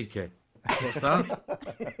right, Cheeky? What's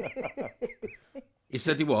that? He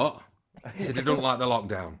said he what? He said he don't like the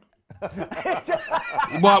lockdown.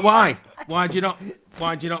 Why? Why do you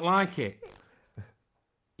not like it?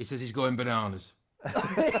 He says he's going bananas.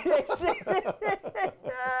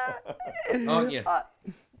 Aren't you?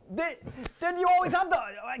 Did you always have that?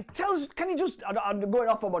 Like, tell us, can you just, I'm going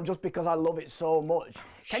off on one just because I love it so much.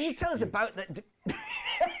 Can you tell us about that?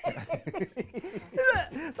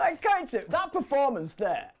 That character, that performance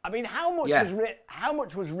there. I mean, how much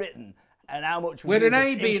was written and how much was We're an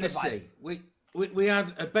A, B, and a improvised? C. We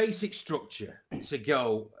had a basic structure to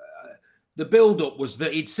go. The build-up was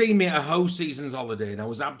that he'd seen me at a whole season's holiday, and I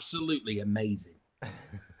was absolutely amazing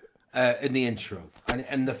in the intro.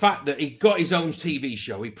 And the fact that he got his own TV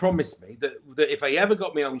show, he promised me that if I ever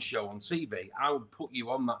got my own show on TV, I would put you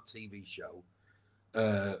on that TV show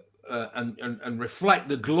and reflect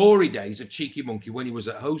the glory days of Cheeky Monkey when he was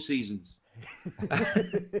at Ho Seasons.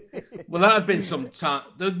 Well, that had been some time.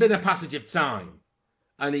 There'd been a passage of time,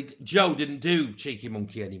 and Joe didn't do Cheeky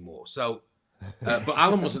Monkey anymore. So, but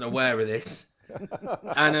Alan wasn't aware of this.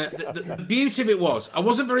 And the beauty of it was, I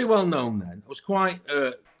wasn't very well known then. I was quite.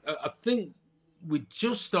 I think we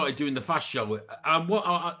just started doing the Fast Show.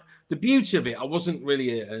 The beauty of it, I wasn't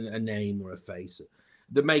really a name or a face.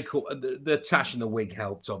 The makeup, the tash and the wig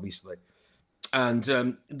helped, obviously. And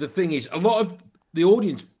the thing is, a lot of the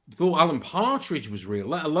audience thought Alan Partridge was real,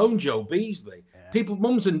 let alone Joe Beasley. Yeah. People,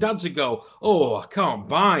 mums and dads would go, "Oh, I can't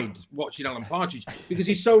bide watching Alan Partridge because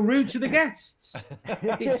he's so rude to the guests.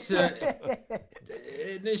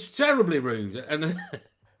 It's terribly rude." And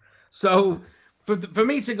so, for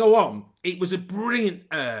me to go on, it was a brilliant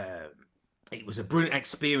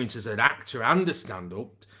experience as an actor and a stand-up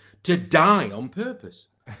to die on purpose.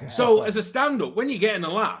 So as a stand-up, when you're getting the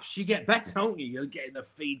laughs, you get better, don't you? You're getting the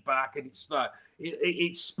feedback, and it's like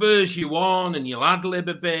it spurs you on, and you'll ad-lib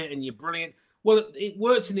a bit, and you're brilliant. Well, it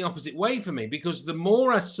worked in the opposite way for me, because the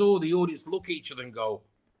more I saw the audience look at each other and go,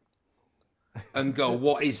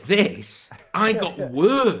 "What is this?" I got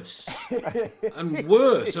worse and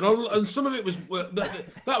worse, and some of it was that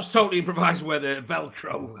was totally improvised, where the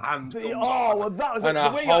Velcro hand. That was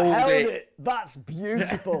the way you held it. That's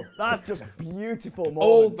beautiful. That's just beautiful. Moment.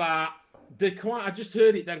 All that. I just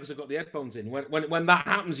heard it then because I got the headphones in. When that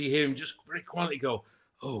happens, you hear him just very quietly go,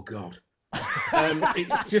 "Oh God."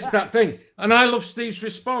 It's just that thing, and I love Steve's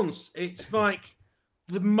response. It's like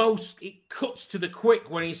it cuts to the quick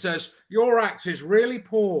when he says, "Your act is really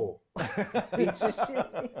poor."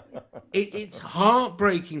 It's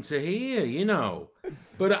heartbreaking to hear, you know.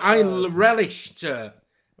 But I relished,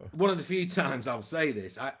 one of the few times I'll say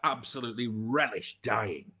this, I absolutely relished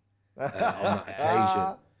dying on that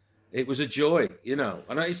occasion. It was a joy, you know.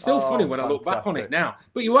 And it's still funny when I look back on it now.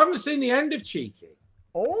 But you haven't seen the end of Cheeky.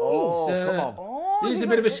 Come on. Here's a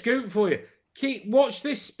bit of a scoop for you. Watch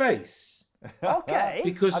this space. Okay.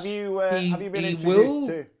 Because have you been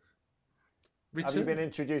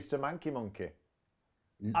introduced to Manky Monkey?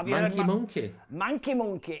 Manky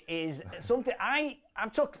Monkey is something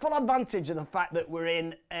I've took full advantage of the fact that we're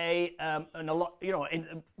in in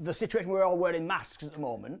the situation we're all wearing masks at the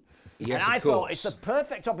moment. Yes, and I thought it's the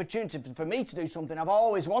perfect opportunity for me to do something I've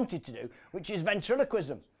always wanted to do, which is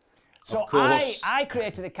ventriloquism. So I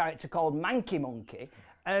created a character called Manky Monkey,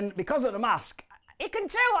 and because of the mask, you can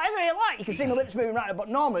tell whatever you like. You can see the lips moving right, but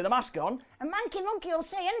normally the mask on, and Manky Monkey will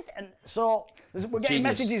say anything. And so we're getting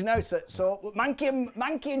messages now. So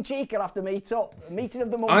Manky and Cheeky will have to meet up. A meeting of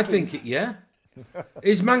the monkeys. I think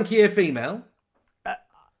Is Manky a female?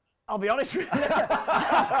 I'll be honest with you. He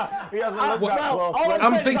hasn't looked that close.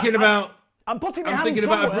 I'm thinking about. I'm putting my I'm hand thinking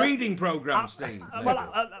somewhere. about a breeding program, Steve.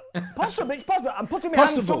 Possibly, it's possible. I'm putting my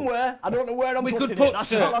hand somewhere. I don't know where I'm putting it.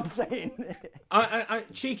 That's all I'm saying.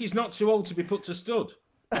 Cheeky's not too old to be put to stud.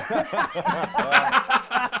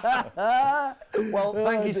 Well,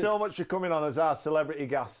 thank you so much for coming on as our celebrity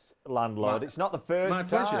guest landlord. It's not the first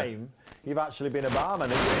time you've actually been a barman,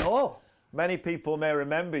 is it? Oh. Many people may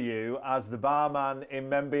remember you as the barman in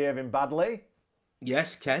Men Behaving Badly.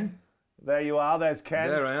 Yes, Ken. There you are. There's Ken.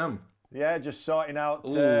 There I am. Yeah, just sorting out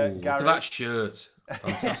Gary. Look at that shirt.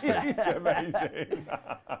 Fantastic. It's amazing.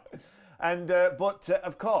 And but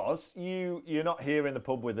of course, you're not here in the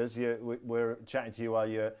pub with us. We're chatting to you while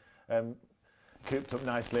you're cooped up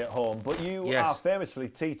nicely at home. But you are famously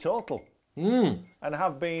teetotal, and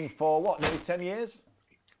have been for what, nearly 10 years?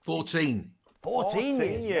 14. 14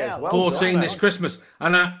 years. Yeah, Well 14 done, this then. Christmas.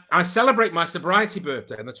 And I celebrate my sobriety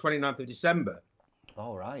birthday on the 29th of December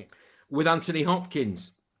All right. with Anthony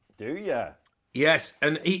Hopkins. Do ya? Yes,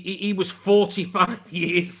 and he was 45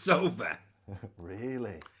 years sober.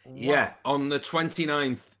 Really? Yeah, on the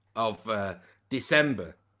 29th of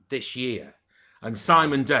December this year. And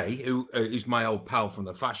Simon Day, who's my old pal from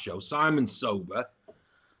the Fast Show, Simon's sober.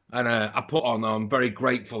 And I put on, I'm very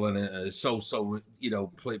grateful and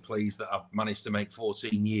pleased that I've managed to make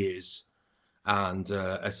 14 years. And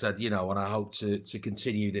I said, and I hope to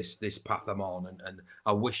continue this path I'm on. And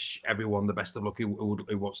I wish everyone the best of luck who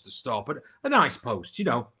wants to stop. But a nice post,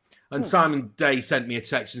 And Simon Day sent me a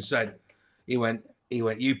text and said, he went,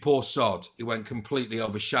 you poor sod. He went completely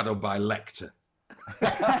overshadowed by Lecter.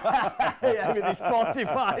 Yeah, with his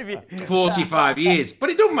 45 years. 45 years. But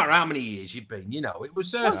it doesn't matter how many years you've been, it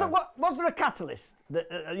was... Was there a catalyst that,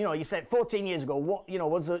 you said 14 years ago, what,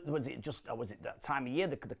 was it that time of year,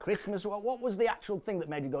 the Christmas? What was the actual thing that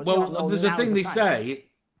made you go... Well, no, there's a thing they time. say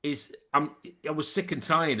is, I was sick and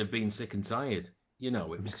tired of being sick and tired.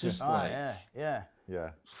 It was just like... Yeah.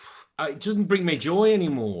 It doesn't bring me joy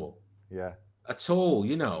anymore. Yeah. At all,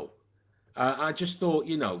 I just thought,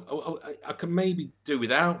 I can maybe do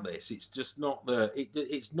without this. It's just not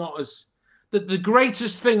it's not as... The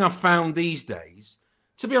greatest thing I've found these days,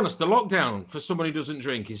 to be honest, the lockdown for someone who doesn't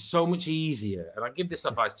drink is so much easier. And I give this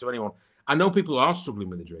advice to anyone. I know people are struggling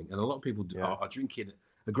with a drink, and a lot of people are drinking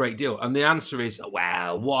a great deal. And the answer is,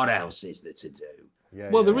 well, what else is there to do?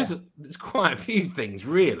 There's quite a few things,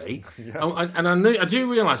 really. And I do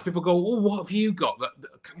realise people go, oh, what have you got?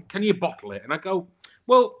 Can you bottle it? And I go,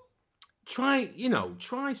 well, try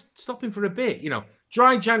stopping for a bit.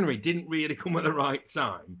 Dry January didn't really come at the right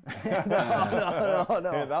time. No.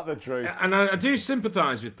 Isn't that the truth? And I do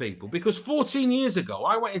sympathise with people because 14 years ago,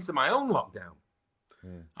 I went into my own lockdown.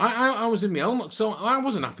 I was in my own lockdown, so I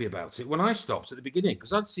wasn't happy about it when I stopped at the beginning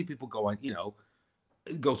because I'd see people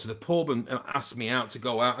go to the pub and ask me out to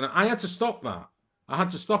go out, and I had to stop that. I had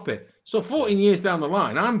to stop it. So 14 years down the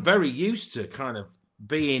line, I'm very used to kind of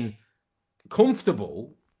being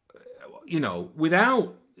comfortable,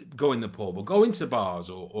 without going to the pub or going to bars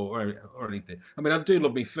or anything. I mean, I do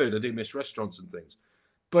love my food. I do miss restaurants and things.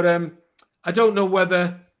 But I don't know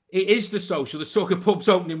whether it is the social. There's talk of pubs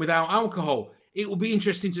opening without alcohol. It will be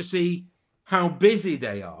interesting to see how busy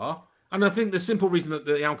they are. And I think the simple reason that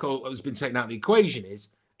the alcohol has been taken out of the equation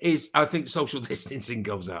is I think social distancing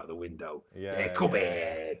goes out the window. Come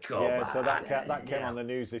here. So that came on the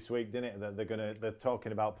news this week, didn't it? That they're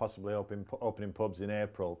talking about possibly opening pubs in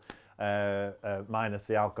April, minus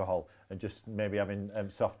the alcohol, and just maybe having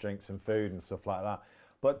soft drinks and food and stuff like that.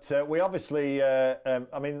 But we obviously, I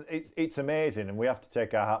mean, it's amazing, and we have to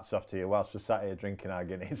take our hats off to you whilst we're sat here drinking our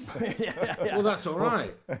Guinness. Well, that's all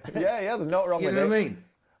right. There's nothing wrong with it. You know what I mean?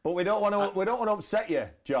 But we don't want to upset you,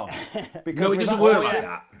 John. Because No, it doesn't work like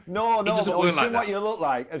that. No, doesn't but work we've like seen what that. you look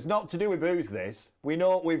like. It's not to do with booze.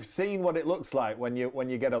 We've seen what it looks like when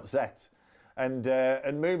you get upset,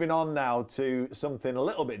 and moving on now to something a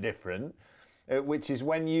little bit different, which is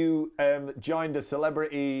when you joined a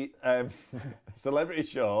celebrity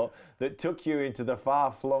show that took you into the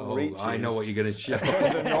far-flung reaches. I know what you're going to show.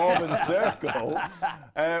 The Northern Circle,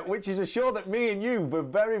 which is a show that me and you were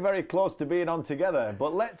very, very close to being on together.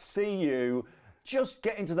 But let's see you just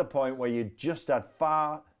getting to the point where you just had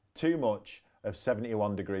far too much of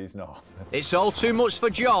 71 degrees north. It's all too much for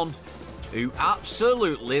John, who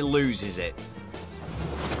absolutely loses it.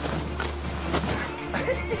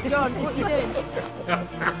 John, what are you doing?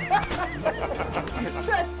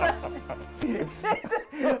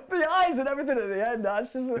 The eyes and everything at the end.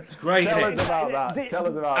 That's just Great. Tell us about that. Tell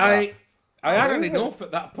us about that. I hadn't enough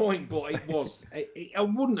at that point, but I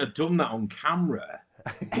wouldn't have done that on camera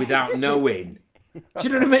without knowing. Do you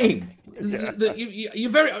know what I mean? You're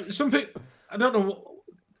very... Some people... I don't know...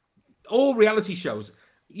 All reality shows,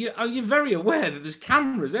 you're very aware that there's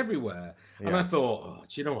cameras everywhere. Yeah. And I thought,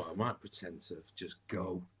 do you know what? I might pretend to just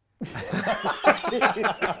go.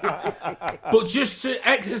 But just to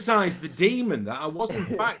exercise the demon that I was,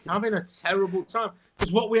 in fact, having a terrible time.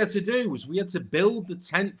 Because what we had to do was we had to build the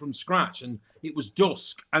tent from scratch, and it was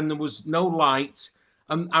dusk, and there was no light.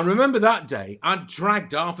 And I remember that day, I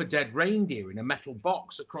dragged half a dead reindeer in a metal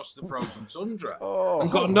box across the frozen tundra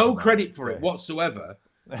and got no credit for it whatsoever.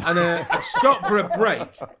 And I stopped for a break.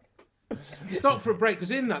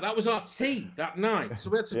 Because in that was our tea that night. So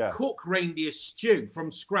we had to cook reindeer stew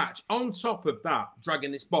from scratch. On top of that,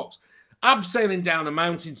 dragging this box, abseiling down a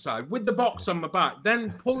mountainside with the box on my back,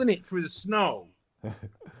 then pulling it through the snow.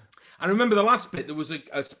 I remember the last bit, there was a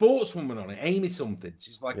sportswoman on it, Amy something.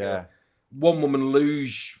 She's like a one-woman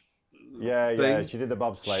luge Yeah, thing. she did the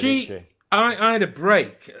bobsleigh, didn't she? I had a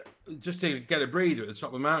break just to get a breather at the top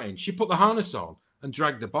of the mountain. She put the harness on and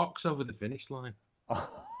dragged the box over the finish line.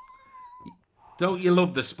 Don't you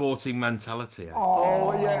love the sporting mentality? Eh?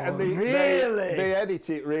 Oh, yeah, and really? they edit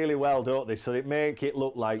it really well, don't they? So it make it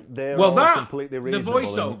look like they're all completely reasonable. The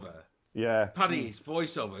voiceover. Yeah. Paddy's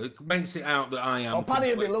voiceover makes it out that I am. Oh, Paddy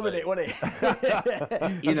would be loving it, wouldn't he?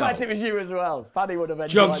 In fact, it was you as well. Paddy would have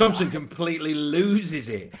enjoyed John Thomson completely loses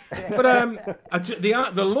it. But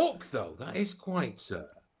the look, though, that is quite...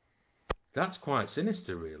 that's quite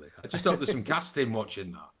sinister, really. I just hope there's some casting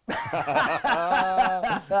watching that.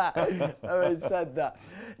 I said that.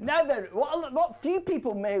 Now then, what few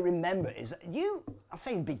people may remember is that you, I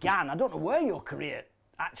say began, I don't know where your career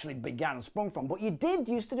actually began and sprung from, but you did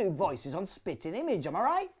used to do voices on Spitting Image, am I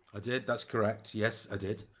right? I did, that's correct. Yes, I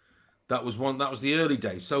did. That was the early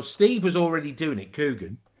days. So Steve was already doing it,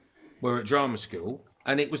 Coogan. We're at drama school,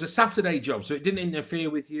 and it was a Saturday job, so it didn't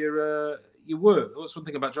interfere with your work. That's one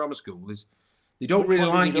thing about drama school is they don't really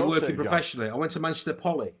like you working professionally. I went to Manchester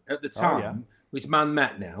Poly at the time, which Man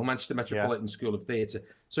Met now, Manchester Metropolitan School of Theatre.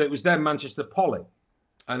 So it was then Manchester Poly,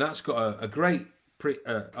 and that's got a great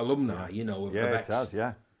alumni, you know,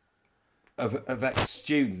 of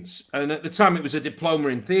ex-students. And at the time, it was a diploma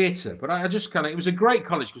in theatre. But I just it was a great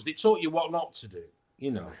college because they taught you what not to do, you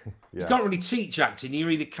know. You can't really teach acting. You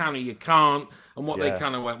either can or you can't. And what they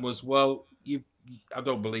kind of went was, well, I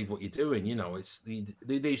don't believe what you're doing, you know.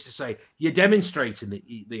 They used to say, you're demonstrating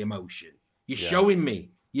the emotion. You're showing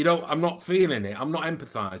me. You don't. I'm not feeling it. I'm not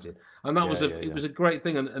empathizing. And that was it was a great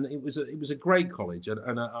thing, and it was a great college,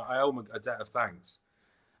 and I owe him a debt of thanks.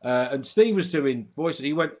 And Steve was doing voices.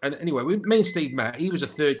 He went, and anyway, me and Steve met. He was a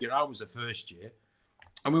third year. I was a first year,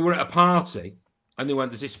 and we were at a party, and they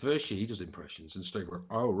went, "There's this first year. He does impressions." And Steve went,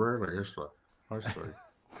 "Oh, really? Is that? I see.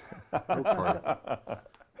 Okay.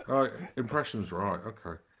 Right, impressions, right?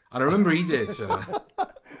 Okay." And I remember he did.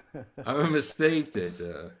 I remember Steve did.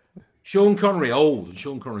 Sean Connery old and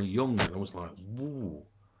Sean Connery young, and I was like, "Whoa,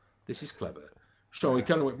 this is clever." So he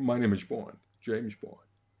kind of went, "My name is Bond, James Bond."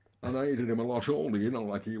 And I hated him a lot older, you know,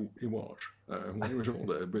 like he was when he was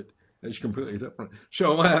older, but it's completely different.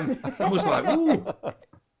 So I was like, ooh,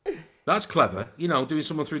 that's clever, you know, doing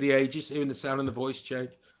someone through the ages, hearing the sound and the voice change.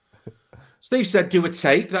 Steve said, do a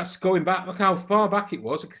tape. That's going back, look how far back it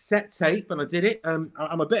was, a cassette tape, and I did it. I'm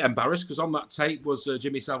a bit embarrassed because on that tape was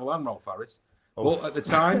Jimmy Savile and Rolf Harris. Oh. But at the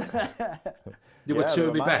time, they were two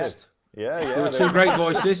of my best. There were two great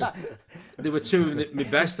voices. They were two of my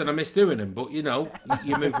best, and I miss doing them. But you know,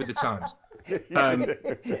 you move with the times.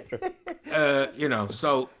 You know,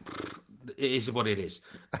 so it is what it is.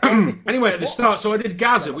 Anyway, at the start, so I did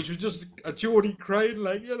Gaza, which was just a Geordie Crane,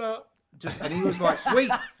 like you know, and he was like,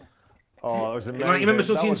 sweet. Oh, it was amazing. You remember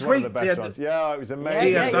that was Sweet? One of the best ones. Yeah, it was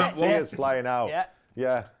amazing. Tears flying out.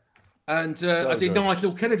 Yeah. And I did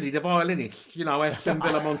Nigel Kennedy, the violinist, you know, Aston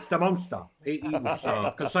Villa Monster. He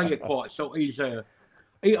was, can say it quite, so I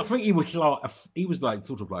think he was like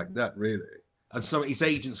sort of like that, really. And so his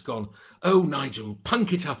agent's gone, "Oh, Nigel,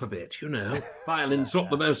 punk it up a bit, you know. Violin's not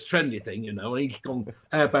the most trendy thing, you know." And he's gone,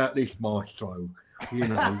 "How about this, maestro? You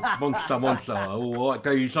know, monster, all right,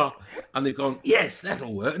 geezer." And they've gone, "Yes,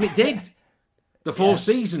 that'll work." And it did. The Four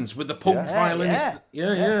Seasons with the punk violinist.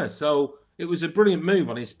 Yeah. So it was a brilliant move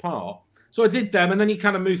on his part. So I did them, and then you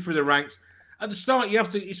kind of move through the ranks. At the start, you have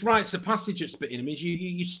to, it's rites of passage at Spitting Image.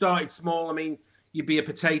 You started small. I mean, you'd be a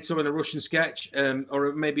potato in a Russian sketch,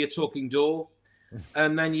 or maybe a talking door.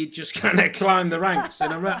 And then you just kind of climb the ranks.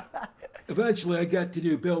 And eventually I got to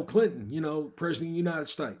do Bill Clinton, you know, President of the United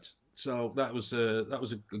States. So that was a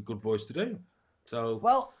good voice to do. So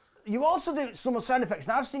well, you also do some sound effects.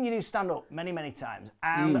 Now, I've seen you do stand-up many, many times.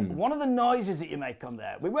 And one of the noises that you make on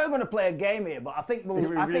there, we were going to play a game here, but I think we'll...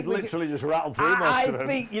 We've literally just rattled through most of them. I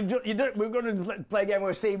think we're going to play a game where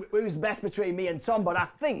we'll see who's best between me and Tom, but I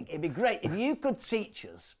think it'd be great if you could teach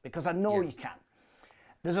us, because I know you can.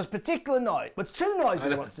 There's a particular noise, but two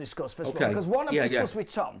noises I want to discuss first of all, because one I've discussed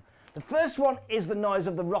with Tom. The first one is the noise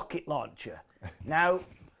of the rocket launcher. Now,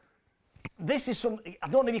 this is something, I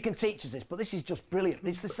don't know if you can teach us this, but this is just brilliant.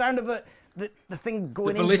 It's the sound of the thing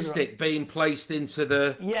going into the ballistic being placed into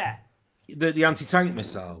the the anti-tank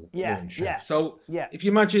missile launcher. Yeah. So if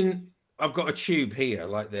you imagine I've got a tube here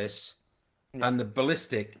like this, and the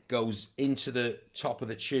ballistic goes into the top of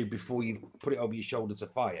the tube before you put it over your shoulder to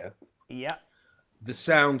fire. Yeah. The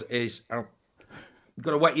sound is you've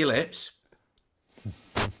got to wet your lips.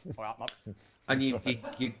 And you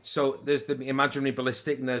so there's the imaginary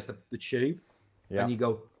ballistic and there's the tube. Yeah. And you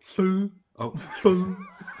go foo. Oh, foo.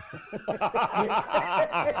 I'll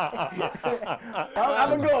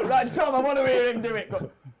have a go. Right, Tom, I want to hear him do it.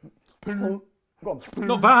 Go. Go on.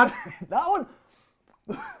 Not bad. That one.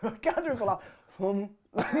 I can't do it for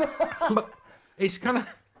that. It's kind of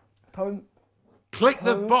Pum. click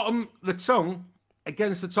the bottom, the tongue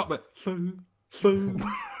against the top. But Pum.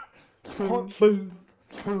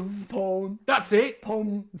 that's it.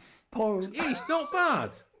 Pum. Pum. It's not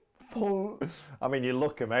bad. Pum. I mean, you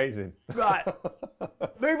look amazing. Right.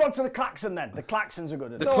 Move on to the klaxon then. The klaxons are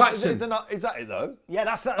good. The No, klaxon. is that it though? Yeah,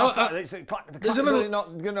 that's that. Oh, It's the there's a klaxon. little- Is it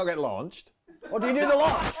not going to get launched? What do you do the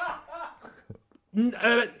launch?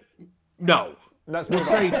 No. Let's We'll move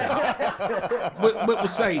save on. that. We'll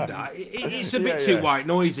save that. It's a bit too white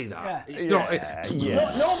noisy, that. Yeah. It's not.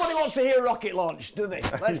 Nobody wants to hear a rocket launch, do they?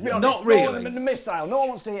 Let's be honest. Not really. No, the missile. No one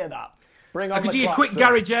wants to hear that. Bring I on could the do a quick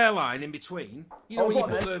klaxon. garage airline in between. You know, Oh, when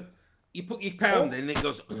go on you put your pound in, and it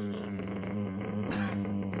goes, and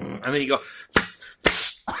then you go.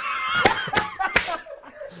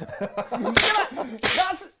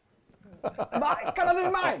 That's. Can I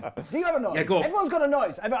do mine? Do you have a noise? Yeah, go on. Everyone's got a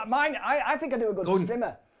noise. Mine. I think I do a good Go on.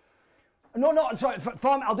 strimmer. No, sorry.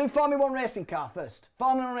 I'll do Formula 1 racing car first.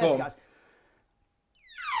 Formula 1 Go racing on. cars.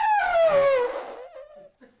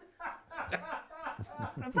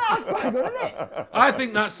 That's quite good, isn't it? I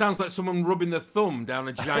think that sounds like someone rubbing their thumb down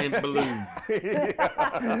a giant balloon.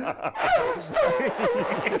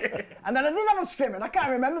 And then I did have a strimmer, and I can't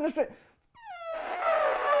remember the strimmer.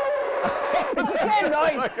 It's the same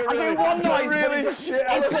noise. I do one noise, but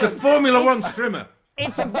It's a Formula 1 strimmer.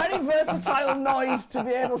 it's a very versatile noise to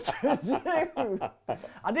be able to do.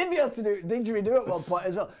 I did be able to do didgeridoo at one point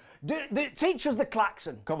as well. Teach us the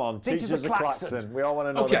klaxon. Come on, teach us the klaxon. We all want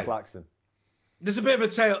to know Okay. the klaxon. There's a bit of a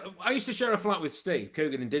tale. I used to share a flat with Steve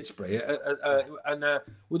Coogan in Didsbury, and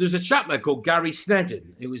well, there's a chap there called Gary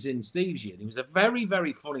Snedden who was in Steve's year. He was a very,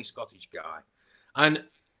 very funny Scottish guy. And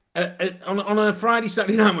on a Friday,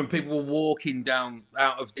 Saturday night when people were walking down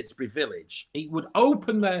out of Didsbury Village, he would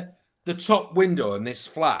open the top window in this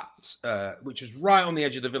flat, which was right on the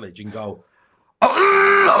edge of the village, and go,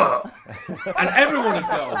 and everyone would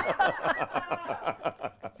go,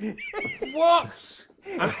 what?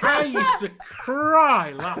 And I used to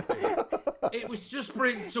cry laughing. It was just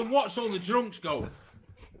brilliant to watch all the drunks go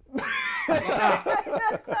like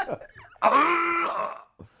that.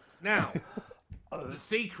 Now, the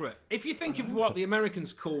secret, if you think of what the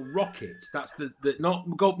Americans call rockets, that's not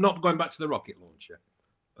going back to the rocket launcher,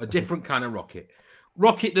 a different kind of rocket.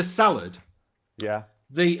 Rocket the salad. Yeah.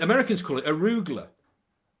 The Americans call it arugula.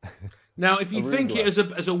 Now, if you think it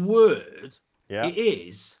as a word, Yeah. it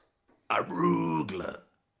is arugula.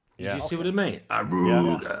 Yeah. You see what I mean?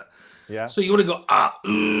 Arugula. Yeah. So you want to go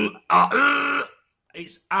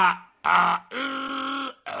it's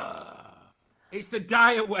It's the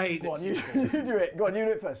die away. Go on, you do it. Go on, you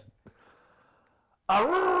do it first.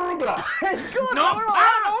 Arugula. It's good. No,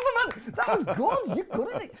 That was good. You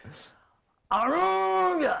good at it.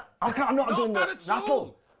 Arugula. I'm not doing bad the at all.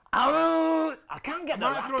 rattle. Arugula. I can't get the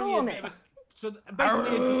Might throw rattle you a on bit it. of a- So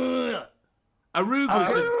basically,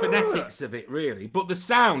 arugula's the phonetics of it, really, but the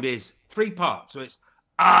sound is 3 parts. So it's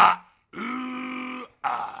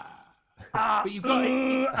but you've got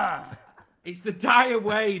it. It's the die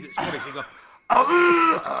away that's funny. So you go.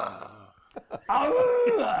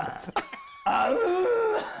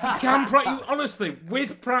 You can honestly,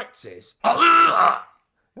 with practice.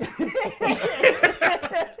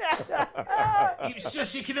 It's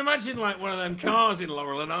just, you can imagine like one of them cars in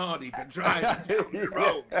Laurel and Hardy but driving down the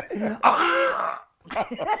road.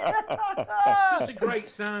 Such a great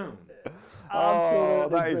sound. Oh,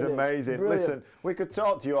 that is brilliant. amazing. Brilliant. Listen, we could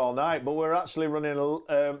talk to you all night, but we're actually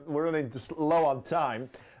running just low on time.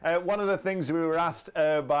 One of the things we were asked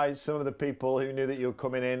by some of the people who knew that you were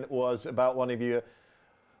coming in was about one of your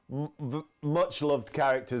much loved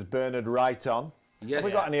characters, Bernard Wrighton. Yes. Have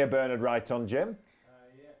we got any of Bernard Wrighton, Jim?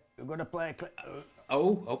 We're going to play a clip.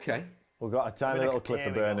 Oh, okay. We've got a tiny little clip Here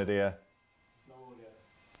of we go. Bernard here.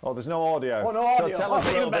 Oh, there's no audio. Oh, no audio. So tell us a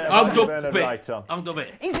Oh, little even bit better. about I'll dub Bernard it. Wrighton. I'll dub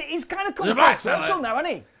it. He's kind of come You're full right, circle fella. now,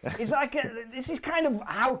 hasn't he? It's like this is kind of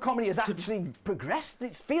how comedy has actually progressed.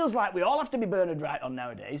 It feels like we all have to be Bernard Wrighton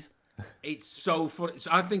nowadays. It's so funny.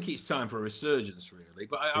 So I think it's time for a resurgence, really.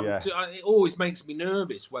 But Yeah. it always makes me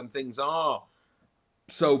nervous when things are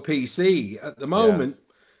so PC at the moment,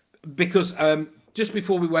 because just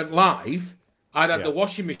before we went live, I'd had the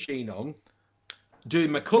washing machine on,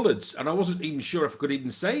 doing my colours, and I wasn't even sure if I could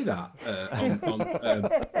even say that.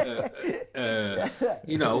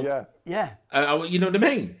 You know, Yeah. you know what I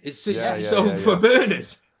mean? It's Yeah, for Bernard.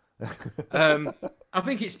 I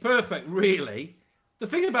think it's perfect, really. The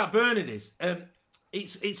thing about Bernard is,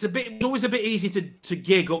 it's always a bit easy to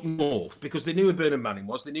gig up north because they knew who Bernard Manning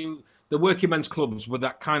was. They knew the working men's clubs were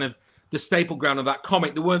that kind of the staple ground of that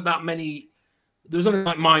comic. There weren't that many. There was only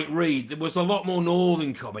like Mike Reed. There was a lot more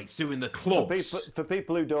northern comics doing the clubs. For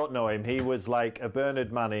people who don't know him, he was like a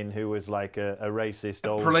Bernard Manning who was like a racist.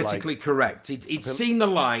 Old, politically correct. He'd seen the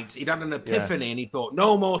light. He'd had an epiphany, and he thought,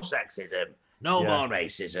 no more sexism, no more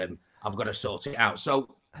racism. I've got to sort it out.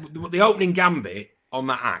 So the opening gambit on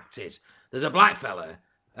that act is there's a black fella,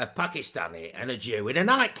 a Pakistani, and a Jew in a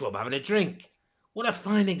nightclub having a drink. What a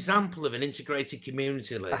fine example of an integrated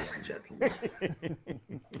community, ladies and gentlemen.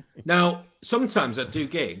 Now, sometimes I do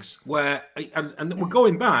gigs where, and we're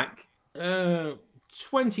going back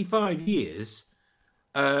 25 years,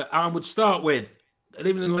 I would start with, and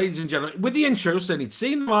even ladies and gentlemen, with the intro saying he'd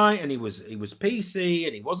seen the light and he was PC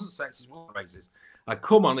and he wasn't sexist, wasn't racist. I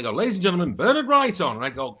come on, they go, ladies and gentlemen, Bernard Wright on. And I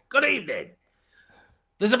go, good evening.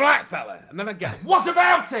 There's a black fella. And then I go, what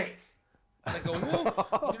about it? And I go,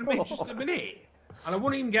 well, you know what I mean? Just a minute. And I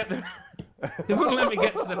wouldn't even get the... They wouldn't let me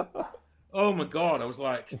get to the... Oh, my God. I was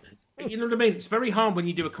like... You know what I mean? It's very hard when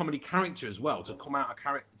you do a comedy character as well to come out of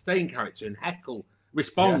character, stay in character and heckle,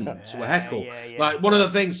 respond to a heckle. Like, one of the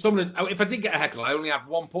things... if I did get a heckle, I only had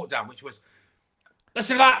one put down, which was,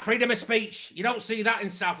 listen to that, freedom of speech. You don't see that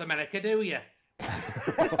in South America, do you?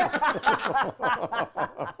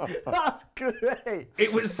 That's great.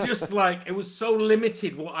 It was just like, it was so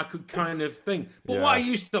limited what I could kind of think. But what I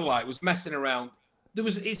used to like was messing around.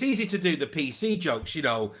 It's easy to do the PC jokes, you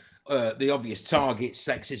know, the obvious targets,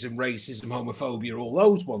 sexism, racism, homophobia, all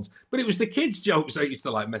those ones. But it was the kids' jokes I used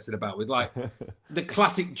to like messing about with, like the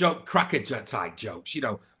classic joke, cracker type jokes, you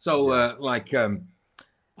know. So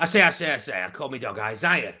I say, I call my dog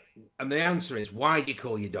Isaiah. And the answer is, why do you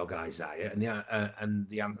call your dog Isaiah? And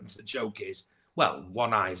the answer to the joke is, well,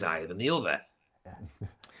 one eye's higher than the other.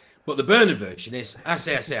 But the Bernard version is, I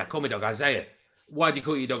say, I call my dog Isaiah. Why do you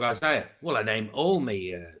call your dog Isaiah? Well, I name all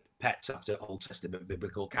my pets after Old Testament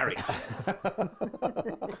biblical characters.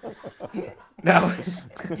 Now,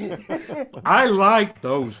 I like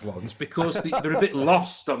those ones because they're a bit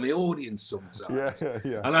lost on the audience sometimes.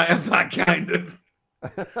 Yeah. And I have that kind of...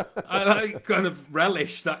 I kind of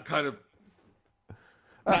relish that kind of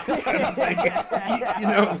thing. You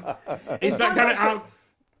know, it's that kind of out.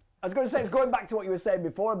 I was going to say, it's going back to what you were saying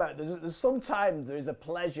before about there's sometimes there is a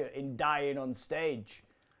pleasure in dying on stage.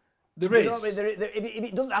 There is. You know what I mean? If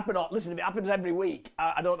it doesn't happen, listen, if it happens every week,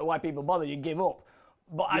 I don't know why people bother. You give up.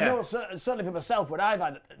 But I know certainly for myself, when I've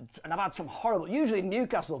had some horrible, usually in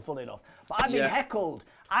Newcastle, funny enough, but I've been heckled.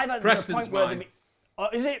 I've had Preston's a point where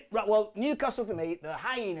is it? Right, well, Newcastle for me, the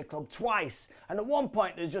Hyena Club twice. And at one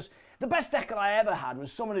point, there's just... The best heckle I ever had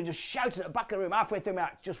was someone who just shouted at the back of the room halfway through my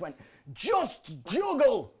act, just went, just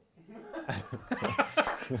juggle!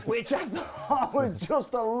 Which I thought was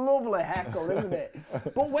just a lovely heckle, isn't it?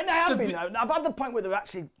 But when I have been, I've had the point where they're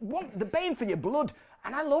actually... They're baying for your blood.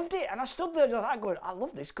 And I loved it. And I stood there just like going, I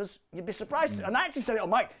love this because you'd be surprised. And I actually said it on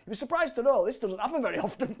mic. You'd be surprised to know this doesn't happen very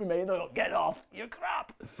often for me. They don't get off. You're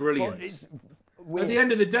crap. Brilliant. At the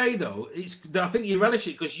end of the day, though, I think you relish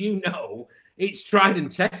it because you know it's tried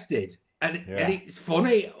and tested, and it's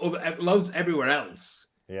funny loads everywhere else.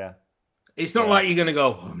 Yeah, it's not like you're going to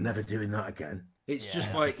go, oh, I'm never doing that again. It's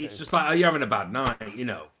just like oh, you're having a bad night, you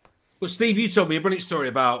know. But Steve, you told me a brilliant story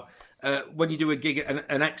about when you do a gig,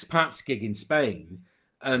 an expats gig in Spain,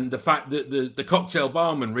 and the fact that the cocktail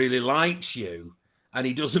barman really likes you. And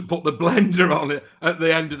he doesn't put the blender on it at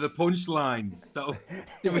the end of the punchlines. So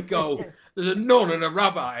here we go. There's a nun and a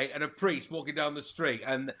rabbi and a priest walking down the street,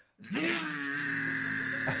 and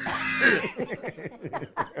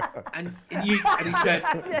he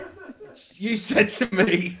said, you said to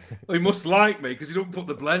me, well, he must like me because he don't put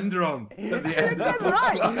the blender on at the end of the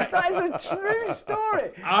punchline. Right. That is a true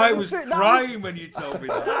story. I was crying when you told me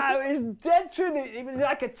that. It was dead true. It was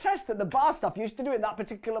like a test that the bar staff used to do in that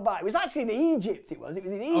particular bar. It was actually in Egypt. It was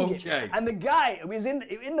in Egypt. Okay. And the guy was in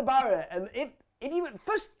the bar, and if you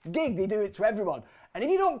first gig, they do it to everyone. And if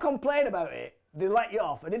you don't complain about it, they let you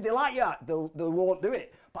off. And if they like you out, they won't do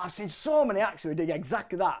it. But I've seen so many acts who did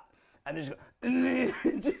exactly that. And they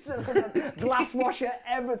just go, glass washer,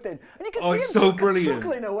 everything. And you can see them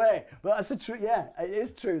chuckling away. But that's a true, it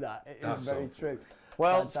is true that. It is very true.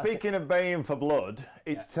 Well, speaking of baying for blood,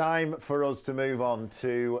 it's time for us to move on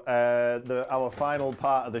to our final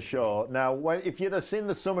part of the show. Now, if you'd have seen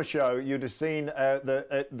the summer show, you'd have seen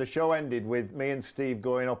the show ended with me and Steve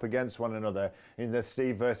going up against one another in the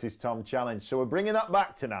Steve versus Tom challenge. So we're bringing that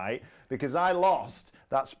back tonight because I lost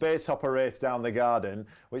that space hopper race down the garden,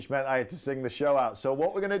 which meant I had to sing the show out. So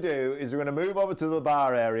what we're going to do is we're going to move over to the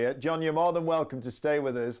bar area. John, you're more than welcome to stay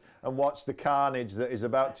with us and watch the carnage that is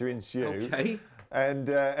about to ensue. Okay. And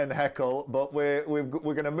heckle, but we're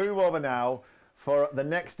going to move over now for the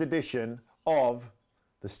next edition of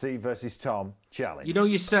the Steve versus Tom challenge. You know,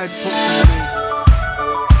 you said put some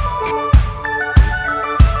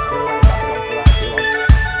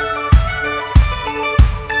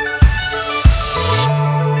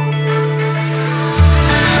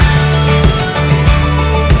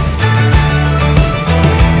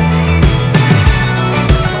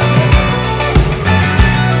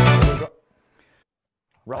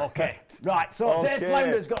Okay, right, so Dave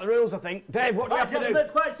Flounder's got the rules, I think. Dave, what do you have to do?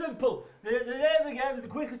 It's quite simple. The name of the game is the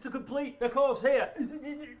quickest to complete the course here.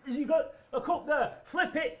 You've got a cup there,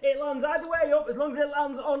 flip it, it lands either way up as long as it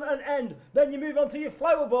lands on an end. Then you move on to your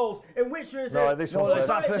flower balls, in which there is this one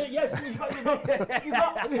first. Yes, you've got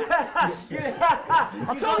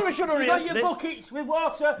I told you we should have You've got rehearsed your this. buckets with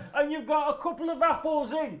water, and you've got a couple of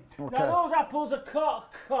apples in. Okay. Now those apples are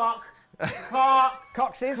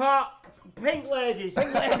Coxes. pink ladies.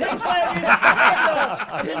 Pink ladies.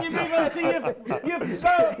 Then you move on to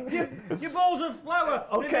your bowls of flour,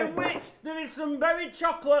 within which there is some berry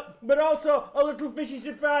chocolate, but also a little fishy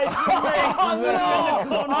surprise. The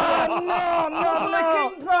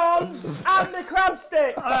king prawns and the crab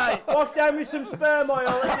stick. Right. Washed down with some sperm oil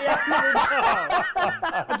at the end of the jar.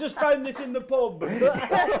 I just found this in the pub.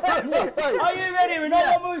 Are you ready? We're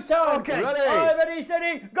not on moose time. Okay. Ready. All right, ready,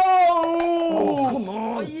 steady, go! Oh, come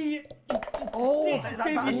on.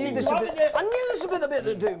 I knew this would be the bit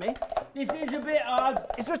that do me. This is a bit hard.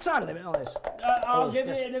 Is there a time limit on this? I'll give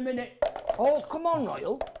it in a minute. Oh, come on,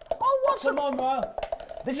 Royal. Oh, what's Come on, Royal.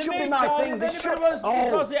 This should be my thing. This should.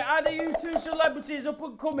 Because either you two celebrities up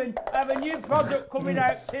and coming have a new product coming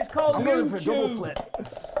out. It's called I'm going for a double flip.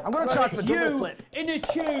 I'm going to try for a double flip. In a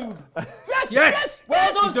tube. Yes.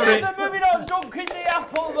 Well done, Steve. Moving on. Dunking the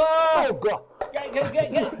apple there. Oh, God. Get the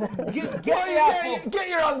apple. Get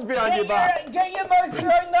your hands behind your back. Get your mouth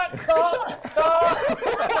behind that cock.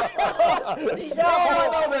 Get in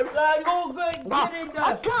there.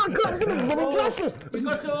 I can't go. I'm going to bloody glasses. You've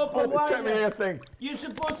got to open wide. Check me here thing. You're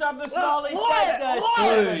supposed to have the smallest head there,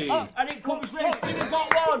 Steve. And it comes next to you've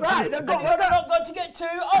got one. Right, I've got You're not going to get two.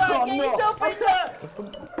 All right, get yourself in there.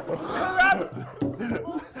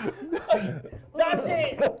 That's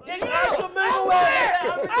it. I shall move away.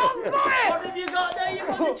 What have you got there? You've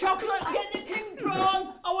got the chocolate. Get the king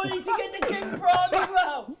prawn. I want you to get the king prawn as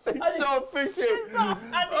well. It's so fishy.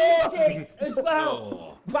 And eat it as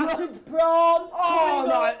well. Battered prawn. Oh,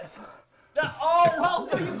 right. Well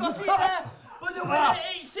done. You've got it there. But the way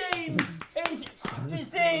it seems is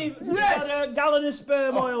Steve. You've got a gallon of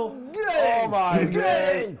sperm oil. Oh my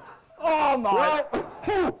God. Oh, my.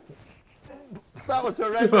 That was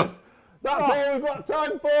horrendous. That's all we've got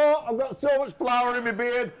time for. I've got so much flour in my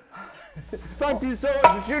beard. Thank you so much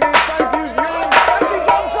for tuning in. Thank you, John. Thank you,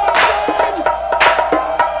 John Thomson.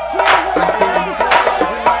 Cheers,